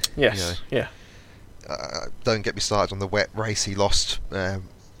 I mean, yes, don't get me started on the wet race he lost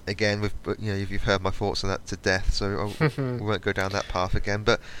again. You've heard my thoughts on that to death, so we won't go down that path again.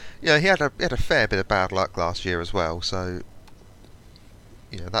 But he had a fair bit of bad luck last year as well. So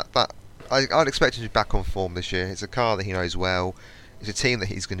I'd expect him to be back on form this year. It's a car that he knows well. It's a team that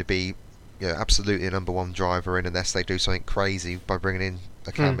he's going to be absolutely a number 1 driver in, unless they do something crazy by bringing in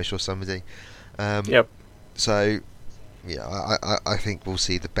a Cammish or somebody. Yep. So I think we'll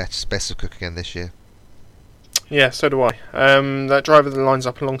see the best of Cook again this year. Yeah, so do I. That driver that lines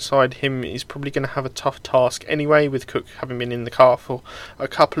up alongside him is probably going to have a tough task anyway, with Cook having been in the car for a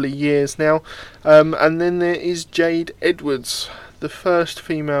couple of years now. And then there is Jade Edwards, the first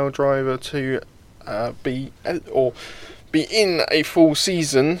female driver to be in a full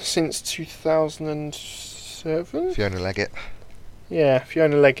season since 2007. Fiona Leggett. Yeah,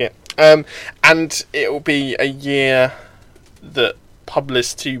 Fiona Leggett. And it will be a year that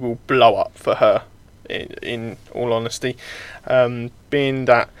publicity will blow up for her. In all honesty, being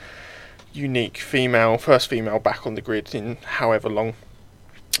that unique first female back on the grid in however long,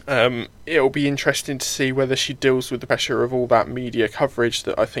 it'll be interesting to see whether she deals with the pressure of all that media coverage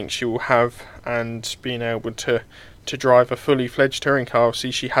that I think she will have, and being able to drive a fully fledged touring car.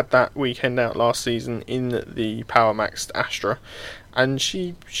 Obviously, she had that weekend out last season in the Power Maxed Astra, and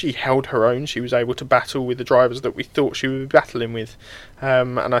she held her own. She was able to battle with the drivers that we thought she would be battling with,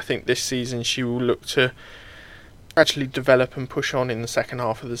 and I think this season she will look to actually develop and push on in the second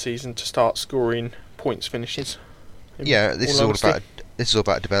half of the season to start scoring points finishes. This is all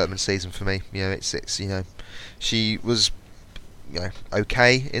about a development season for me. It's she was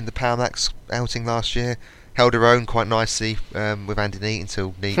okay in the Power Max outing last year, held her own quite nicely with Andy Neate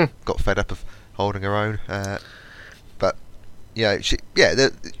until Neate got fed up of holding her own. But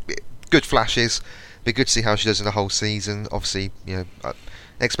good flashes. Be good to see how she does in the whole season. Obviously,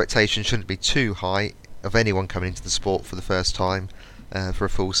 expectations shouldn't be too high of anyone coming into the sport for the first time for a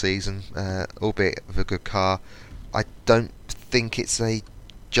full season, albeit with a good car. I don't think it's a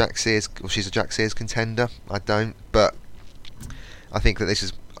Jack Sears. Well, she's a Jack Sears contender. I don't, but I think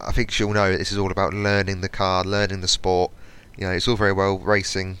that I think she'll know this is all about learning the car, learning the sport. It's all very well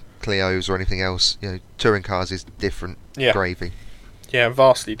racing Clios or anything else. Touring cars is different gravy. Yeah,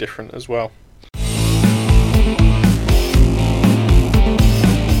 vastly different as well.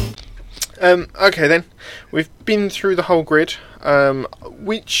 Okay then, we've been through the whole grid.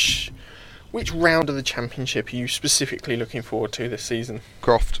 Which round of the championship are you specifically looking forward to this season?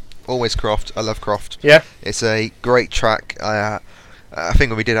 Croft. Always Croft. I love Croft. Yeah. It's a great track. I think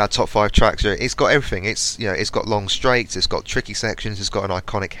when we did our top 5 tracks, it's got everything. It's got long straights, it's got tricky sections, it's got an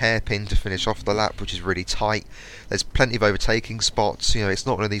iconic hairpin to finish off the lap, which is really tight. There's plenty of overtaking spots. It's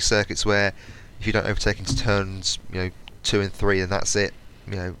not one of these circuits where if you don't overtake into turns, 2 and 3, then that's it.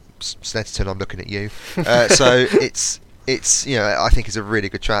 Snetterton, I'm looking at you. So it's I think it's a really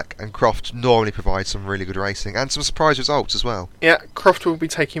good track, and Croft normally provides some really good racing and some surprise results as well. Yeah, Croft will be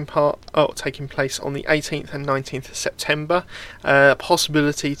taking place on the 18th and 19th of September.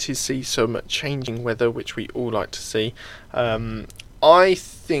 Possibility to see some changing weather, which we all like to see. I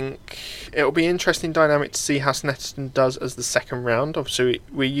think it'll be interesting dynamic to see how Snetterton does as the second round. Obviously,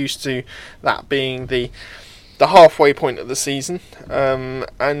 we're used to that being the halfway point of the season,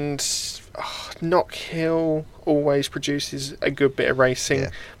 and Knock Hill always produces a good bit of racing.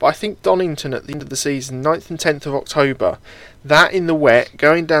 Yeah. But I think Donington at the end of the season, 9th and 10th of October, that in the wet,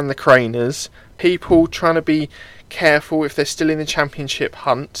 going down the Craners, people trying to be careful if they're still in the championship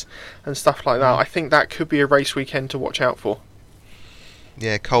hunt and stuff like that. I think that could be a race weekend to watch out for.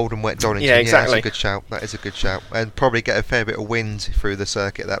 Yeah, cold and wet Donington. Yeah, exactly. That's a good shout. That is a good shout. And probably get a fair bit of wind through the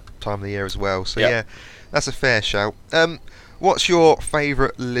circuit that time of the year as well. So yeah, that's a fair shout. What's your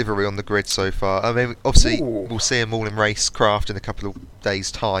favourite livery on the grid so far? I mean, obviously, we'll see them all in Racecraft in a couple of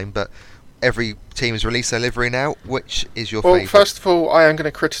days' time, but every team has released their livery now. Which is your favourite? Well, first of all, I am going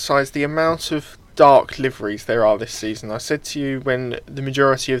to criticise the amount of dark liveries there are this season. I said to you when the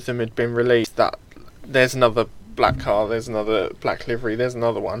majority of them had been released that there's another black car, there's another black livery, there's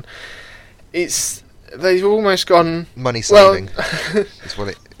another one. They've almost gone money saving. Is what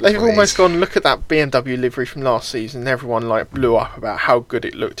it. They've almost gone. Look at that BMW livery from last season. Everyone blew up about how good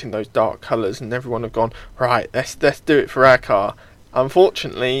it looked in those dark colours, and everyone have gone right. Let's do it for our car.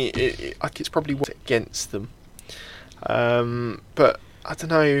 Unfortunately, it's probably worked against them. But I don't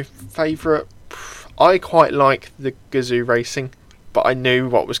know. Favourite. I quite like the Gazoo racing, but I knew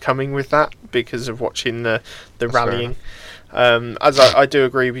what was coming with that because of watching the rallying. As I do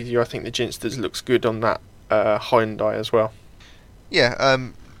agree with you, I think the Ginsters looks good on that Hyundai as well. Yeah,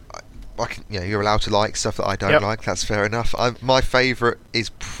 you're allowed to like stuff that I don't like. That's fair enough. My favourite is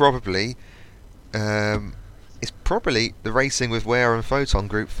probably the racing with Ware and Photon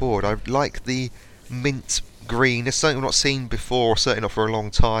Group Ford. I like the mint green. It's something I've not seen before, certainly not for a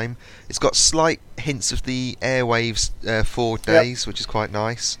long time. It's got slight hints of the Airwaves Ford days, which is quite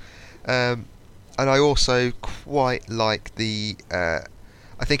nice. And I also quite like the.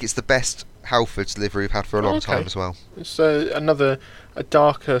 I think it's the best Halfords livery we've had for a long time as well. It's a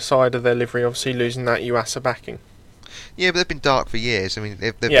darker side of their livery, obviously losing that Yuasa backing. Yeah, but they've been dark for years. I mean,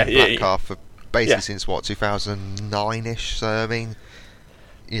 they've been black car for basically since 2009ish. So I mean,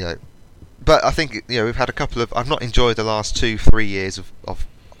 but I think we've had a couple of. I've not enjoyed the last 2-3 years of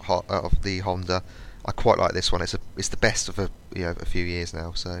the Honda. I quite like this one. It's the best of a few years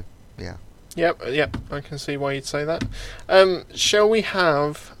now. So yeah. Yep, I can see why you'd say that. Shall we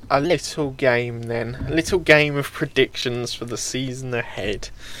have a little game then? A little game of predictions for the season ahead.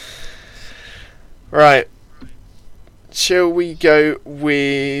 Right. Shall we go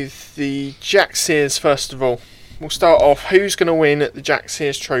with the Jack Sears first of all? We'll start off. Who's going to win the Jack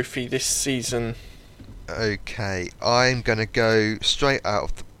Sears Trophy this season? Okay, I'm going to go straight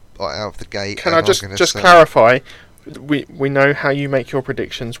out of the gate. Can I just clarify? We know how you make your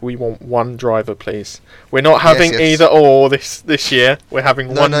predictions. We want one driver, please. We're not having either or this year. We're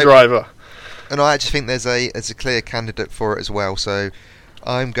having one driver. And I actually think there's a clear candidate for it as well. So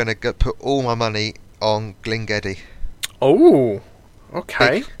I'm going to put all my money on Glyn-Geddy. Oh,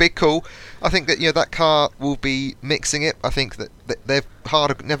 okay. Big call. I think that that car will be mixing it. I think that they've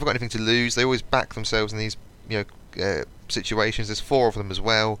never got anything to lose. They always back themselves in these situations. There's 4 of them as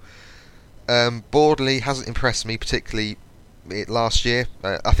well. Boardley hasn't impressed me particularly last year.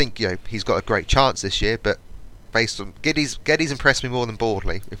 I think he's got a great chance this year, but based on Geddy's impressed me more than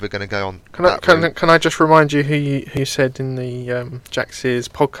Boardley. If we're going to go on, can I just remind you who said in the Jack Sears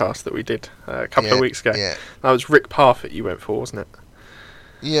podcast that we did a couple of weeks ago? Yeah, that was Rick Parfitt you went for, wasn't it?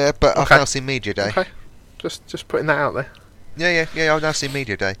 Yeah, but I've now seen Media Day. Okay, just putting that out there. Yeah. I've now seen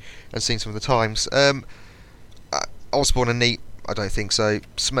Media Day and seen some of the times. Osborne and Neat, I don't think so.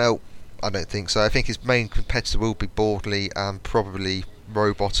 Smelt, I don't think so. I think his main competitor will be Boardley and probably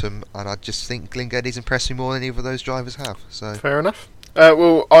Rowbottom, and I just think Glyn-Geddy's impressed me more than either of those drivers have. So fair enough.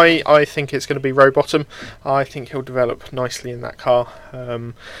 Well, I think it's going to be Rowbottom. I think he'll develop nicely in that car.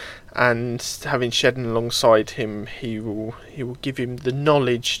 And having Shedden alongside him, he will give him the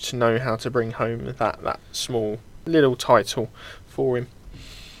knowledge to know how to bring home that small little title for him.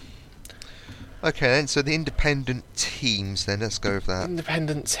 Okay, then. So the independent teams. Then let's go with that.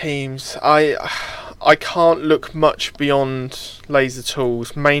 Independent teams. I can't look much beyond Laser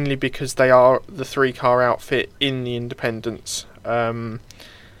Tools, mainly because they are the 3-car outfit in the independents.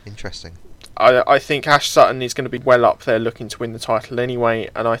 Interesting. I think Ash Sutton is going to be well up there looking to win the title anyway,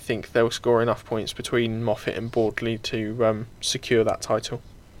 and I think they'll score enough points between Moffat and Boardley to secure that title.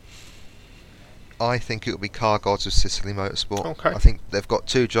 I think it will be Car Gods of Sicily Motorsport. Okay. I think they've got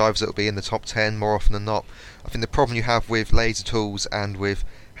 2 drivers that will be in the top 10 more often than not. I think the problem you have with Laser Tools and with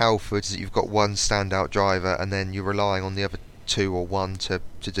Halford is that you've got one standout driver and then you're relying on the other 2 or 1 to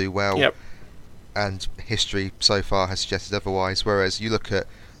do well. Yep. And history so far has suggested otherwise. Whereas you look at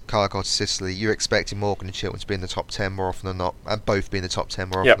Car Gods of Sicily, you're expecting Morgan and Chilton to be in the top 10 more often than not, and both be in the top 10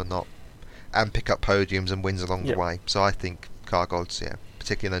 more often than not, and pick up podiums and wins along the way. So I think Car Gods,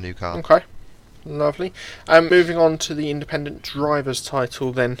 particularly in their new car. Okay. Lovely. Moving on to the independent drivers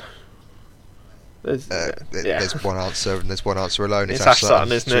title then. There's one answer and there's one answer alone. It's Ash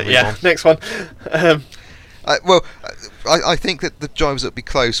Sutton, isn't it? Yeah. Next one. I think that the drivers that will be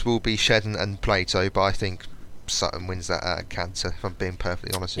close will be Shedden and Plato, but I think Sutton wins that at Canter, if I'm being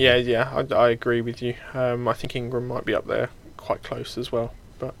perfectly honest with you. Yeah, I agree with you. I think Ingram might be up there quite close as well.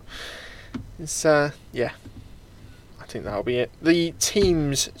 But it's, I think that'll be it. The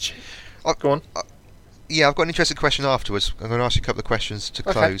teams... Go on. I've got an interesting question afterwards. I'm going to ask you a couple of questions to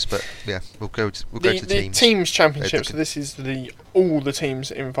close, but we'll go to the teams. The teams championship. So this is all the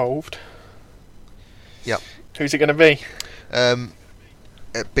teams involved. Yep. Who's it going to be?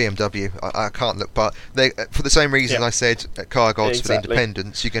 BMW. I can't look, but they for the same reason I said at Car Gods for the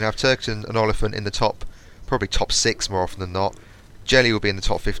independents. You can have Turkington and Oliphant in the probably top 6 more often than not. Jelly will be in the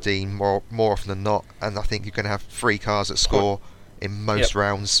top 15 more often than not, and I think you're going to have 3 cars that score in most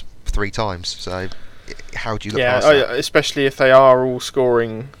rounds 3 times. So how do you look past that? Especially if they are all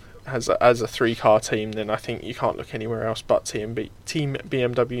scoring as a 3-car team, then I think you can't look anywhere else but Team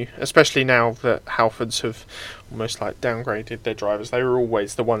BMW, especially now that Halfords have almost downgraded their drivers. They were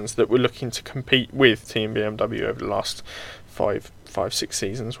always the ones that were looking to compete with Team BMW over the last 5-6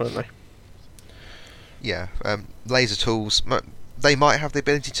 seasons, weren't they? Yeah, Laser Tools, they might have the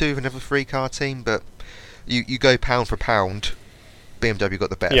ability to with another 3-car team, but you go pound for pound, BMW got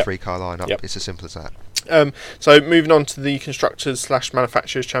the better 3-car lineup. It's as simple as that. So moving on to the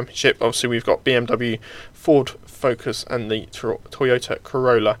Constructors/Manufacturers Championship, obviously we've got BMW, Ford Focus and the Toyota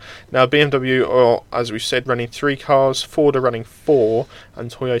Corolla. Now BMW are, as we've said, running 3 cars, Ford are running 4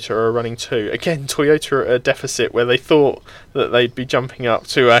 and Toyota are running 2. Again, Toyota are at a deficit where they thought that they'd be jumping up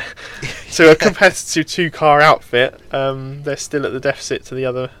to a competitive 2-car outfit. They're still at the deficit to the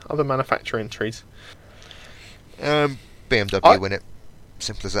other manufacturer entries. BMW win it.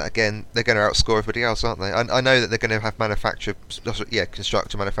 Simple as that. Again, they're going to outscore everybody else, aren't they? I know that they're going to have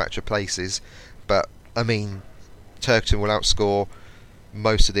constructor manufacturer places, but I mean, Turkington will outscore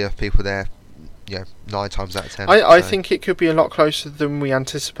most of the other people there, 9 times out of 10. I think it could be a lot closer than we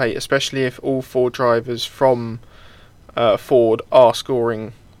anticipate, especially if all 4 drivers from Ford are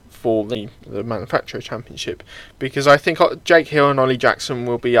scoring for the manufacturer championship, because I think Jake Hill and Ollie Jackson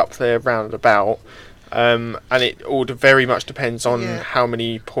will be up there round about. And it all very much depends on how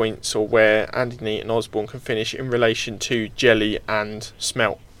many points or where Andy Neate and Osborne can finish in relation to Jelly and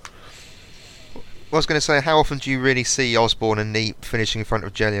Smelt. I was going to say, how often do you really see Osborne and Neate finishing in front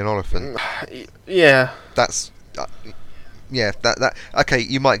of Jelly and Oliphant? Yeah. That's... that okay,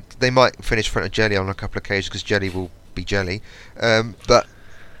 they might finish in front of Jelly on a couple of occasions because Jelly will be Jelly. But...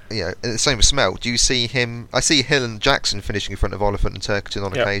 the same with Smelt. Do you see him? I see Hill and Jackson finishing in front of Oliphant and Turkington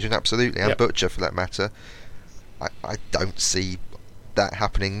on occasion, absolutely, and Butcher for that matter. I don't see that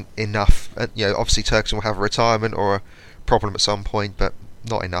happening enough. Obviously Turkington will have a retirement or a problem at some point, but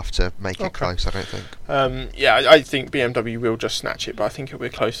not enough to make it close, I don't think. I think BMW will just snatch it, but I think it'll be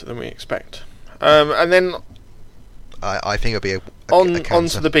closer than we expect. And then I think it'll be on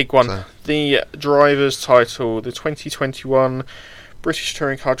to the big one, the drivers' title, the 2021 British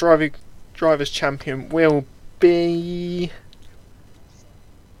Touring Car Drivers' Champion will be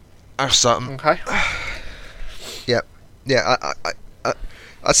Ash Sutton. Okay.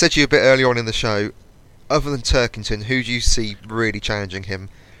 I said to you a bit earlier on in the show, other than Turkington, who do you see really challenging him?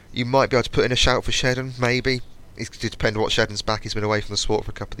 You might be able to put in a shout for Shedden, maybe. It could depend on what Shedden's back. He's been away from the sport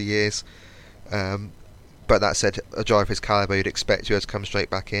for a couple of years. But that said, a driver of his calibre you'd expect to come straight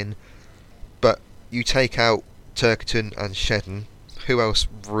back in. But you take out Turkington and Shedden, Who else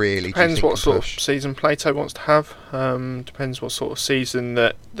really Depends do you what think can sort push? of season Plato wants to have. Depends what sort of season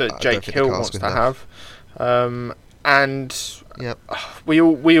that I don't Jake think Hill the wants car's to good have. And Yep.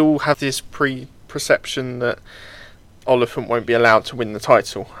 we all have this perception that Oliphant won't be allowed to win the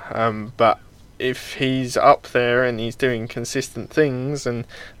title. But if he's up there and he's doing consistent things, and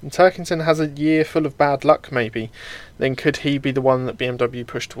Turkington has a year full of bad luck maybe, then could he be the one that BMW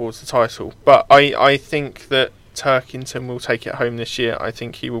push towards the title? But I think that Turkington will take it home this year. I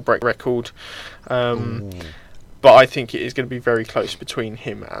think he will break record. Ooh. But I think it is going to be very close between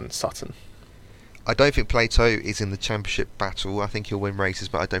him and Sutton. I don't think Plato is in the championship battle. I think he'll win races,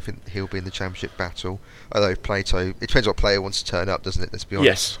 but I don't think he'll be in the championship battle. Although Plato, it depends what player wants to turn up, doesn't it? Let's be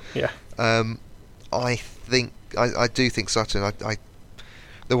honest. Yes, yeah. I do think Sutton.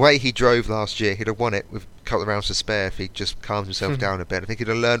 The way he drove last year, he'd have won it with a couple of rounds to spare if he just calmed himself down a bit. I think he'd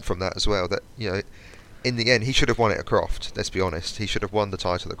have learned from that as well. That in the end, he should have won it at Croft. Let's be honest. He should have won the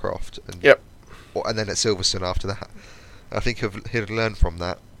title at Croft. And, Yep. And then at Silverstone after that. I think he'd have learned from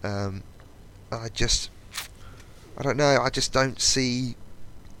that. I don't know. I just don't see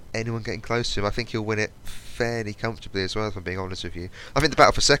anyone getting close to him. I think he'll win it fairly comfortably as well, if I'm being honest with you. I think the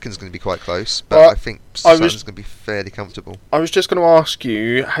battle for second is going to be quite close, but I think Sutton's going to be fairly comfortable. I was just going to ask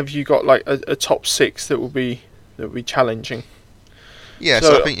you, have you got like a top six that will be challenging? Yeah,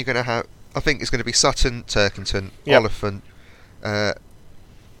 so I think you're going to have. I think it's going to be Sutton, Turkington, Oliphant,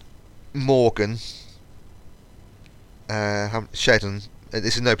 Morgan, Shedden.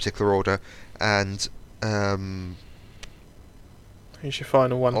 This is no particular order, and who's your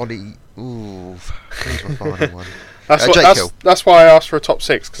final one? Ollie. Ooh, who's my final one? Jake Hill. That's why I asked for a top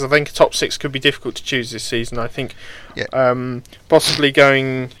six, because I think a top six could be difficult to choose this season. I think possibly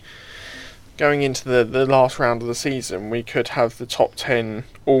going into the last round of the season, we could have the top 10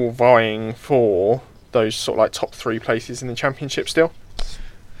 all vying for those sort of like top 3 places in the championship still.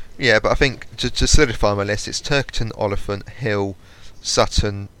 Yeah, but I think to solidify my list, it's Turkington, Oliphant, Hill,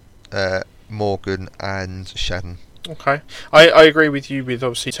 Sutton, Morgan, and Shedden. Okay, I agree with you with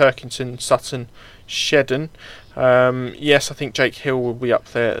obviously Turkington, Sutton, Shedden. Yes, I think Jake Hill will be up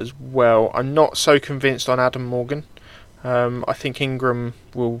there as well. I'm not so convinced on Adam Morgan. I think Ingram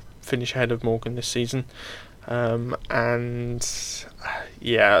will finish ahead of Morgan this season. Oliphant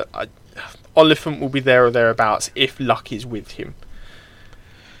will be there or thereabouts if luck is with him.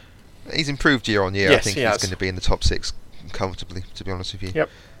 He's improved year on year. Yes, I think he he's has. going to be in the top 6 comfortably, to be honest with you. Yep.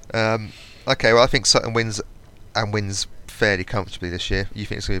 Okay, well, I think Sutton wins fairly comfortably this year. You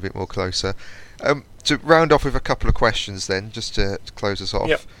think it's going to be a bit more closer. To round off with a couple of questions then, just to close us off.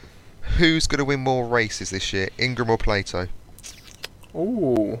 Yep. Who's going to win more races this year, Ingram or Plato?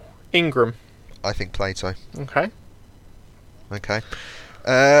 Ooh, Ingram. I think Plato. Okay.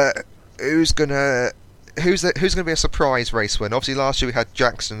 Who's going to be a surprise race winner? Obviously, last year we had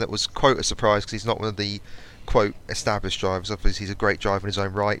Jackson, that was quote a surprise because he's not one of the quote established drivers. Obviously, he's a great driver in his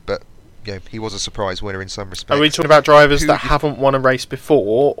own right, but he was a surprise winner in some respects. Are we talking about drivers that haven't won a race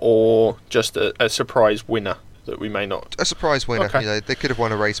before, or just a surprise winner that we may not? A surprise winner. Okay. They could have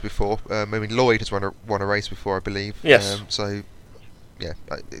won a race before. Lloyd has won a race before, I believe. Yes.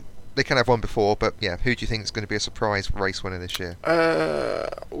 They can have one before, but who do you think is going to be a surprise race winner this year?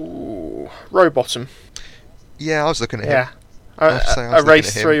 Rowbottom. Yeah, I was looking at him. Yeah. A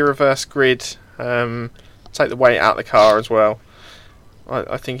race 3 reverse grid. Take the weight out of the car as well.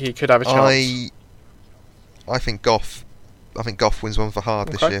 I think he could have a chance. I think Goff wins one for hard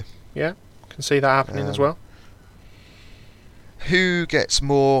this year. Yeah, can see that happening as well. Who gets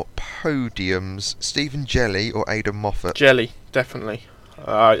more podiums, Stephen Jelly or Aidan Moffat? Jelly, definitely.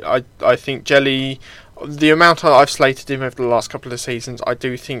 I think Jelly. The amount I've slated him over the last couple of seasons, I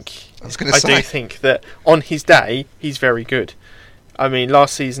do think that on his day he's very good. I mean,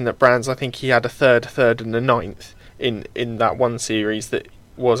 last season at Brands, I think he had a third, and a ninth in that one series that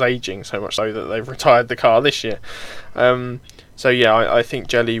was aging so much so that they've retired the car this year. I think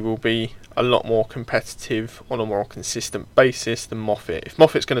Jelly will be a lot more competitive on a more consistent basis than Moffat. If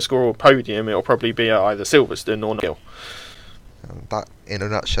Moffat's going to score a podium, it'll probably be at either Silverstone or Nottingham. That, in a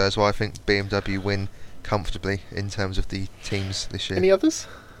nutshell, is why I think BMW win comfortably in terms of the teams this year. Any others?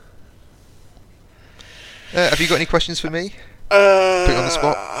 Have you got any questions for me? Put it on the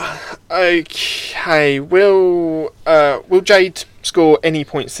spot. Okay. Will Jade score any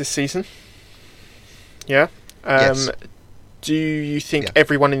points this season? Yeah. Yes. Do you think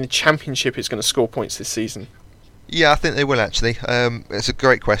everyone in the championship is going to score points this season? Yeah, I think they will actually. It's a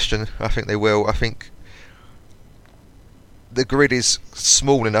great question. I think they will. I think the grid is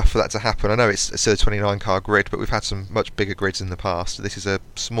small enough for that to happen. I know it's a 29 car grid, but we've had some much bigger grids in the past. This is a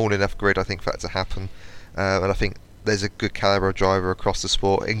small enough grid, I think, for that to happen. And I think there's a good calibre of driver across the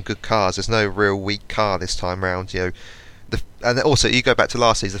sport in good cars. There's no real weak car this time round. And also you go back to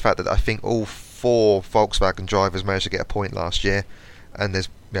last season, the fact that I think all 4 Volkswagen drivers managed to get a point last year, and there's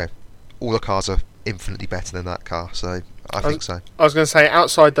all the cars are infinitely better than that car. So I think so. I was going to say,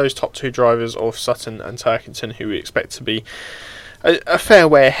 outside those top 2 drivers of Sutton and Turkington, who we expect to be a fair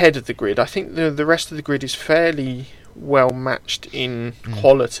way ahead of the grid, I think the rest of the grid is fairly well matched in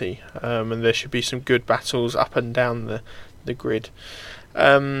quality, and there should be some good battles up and down the grid.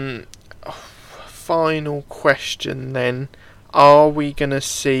 Final question then: are we going to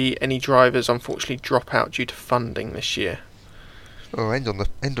see any drivers unfortunately drop out due to funding this year? Oh, end on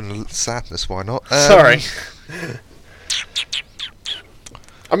the sadness. Why not? Sorry.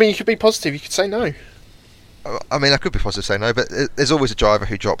 I mean, you could be positive. You could say no. I mean, I could be positive, say no, but there's always a driver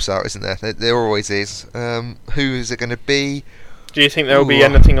who drops out, isn't there? There always is. Who is it going to be? Do you think there will be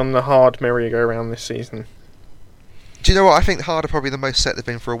anything on the hard merry-go-round this season? Do you know what? I think hard are probably the most set they've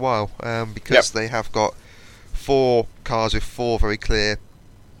been for a while, because they have got 4 cars with 4 very clear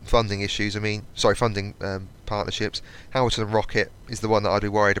funding issues. Funding partnerships. Hamilton and Rocket is the one that I'd be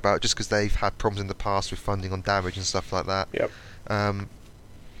worried about, just because they've had problems in the past with funding on damage and stuff like that. Yep.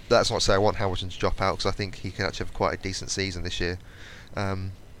 That's not to say I want Hamilton to drop out, because I think he can actually have quite a decent season this year.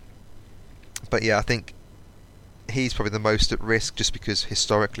 But yeah, I think he's probably the most at risk, just because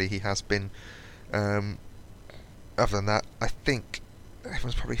historically he has been. Other than that, I think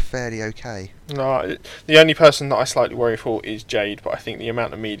everyone's probably fairly okay. No, the only person that I slightly worry for is Jade, but I think the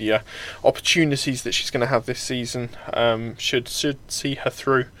amount of media opportunities that she's going to have this season should see her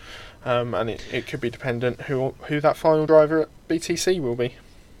through, and it could be dependent who that final driver at BTC will be.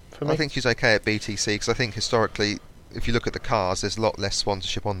 For me, I think she's okay at BTC, because I think historically, if you look at the cars, there's a lot less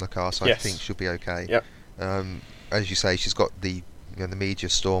sponsorship on the car, so I think she'll be okay. Yep. As you say, she's got the media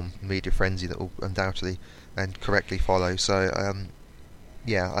storm, media frenzy that will undoubtedly and correctly follow. So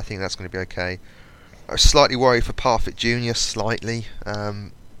yeah, I think that's going to be okay. I'm slightly worried for Parfit Jr. slightly,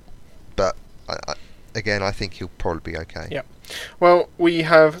 but I think he'll probably be okay. Yep. Well, we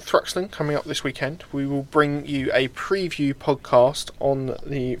have Thruxton coming up this weekend. We will bring you a preview podcast on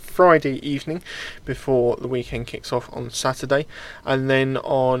the Friday evening before the weekend kicks off on Saturday, and then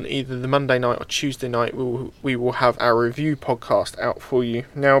on either the Monday night or Tuesday night we will have our review podcast out for you.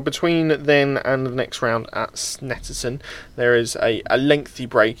 Now, between then and the next round at Snetterton, there is a lengthy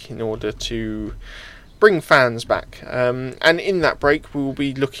break in order to bring fans back, and in that break we will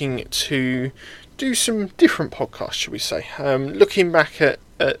be looking to do some different podcasts, should we say, looking back at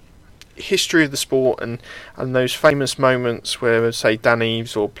history of the sport and those famous moments where, say, Dan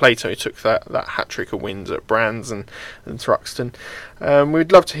Eves or Plato took that hat-trick of wins at Brands and Thruxton.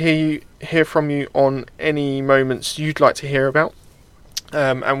 We'd love to hear from you on any moments you'd like to hear about,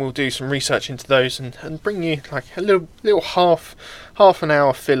 and we'll do some research into those and bring you like a little half an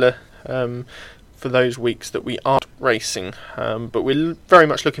hour filler for those weeks that we aren't racing, but we're very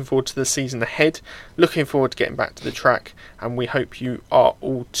much looking forward to the season ahead, looking forward to getting back to the track, and we hope you are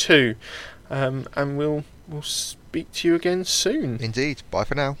all too, and we'll speak to you again soon. Indeed. Bye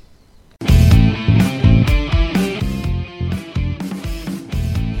for now.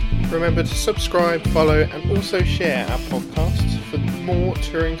 Remember to subscribe, follow and also share our podcasts for more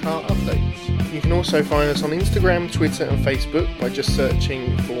touring car updates. You can also find us on Instagram, Twitter and Facebook by just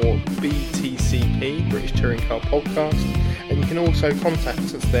searching for BTCP, British Touring Car Podcast, and you can also contact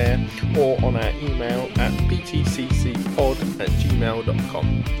us there or on our email at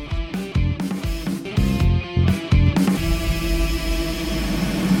btccpod@gmail.com.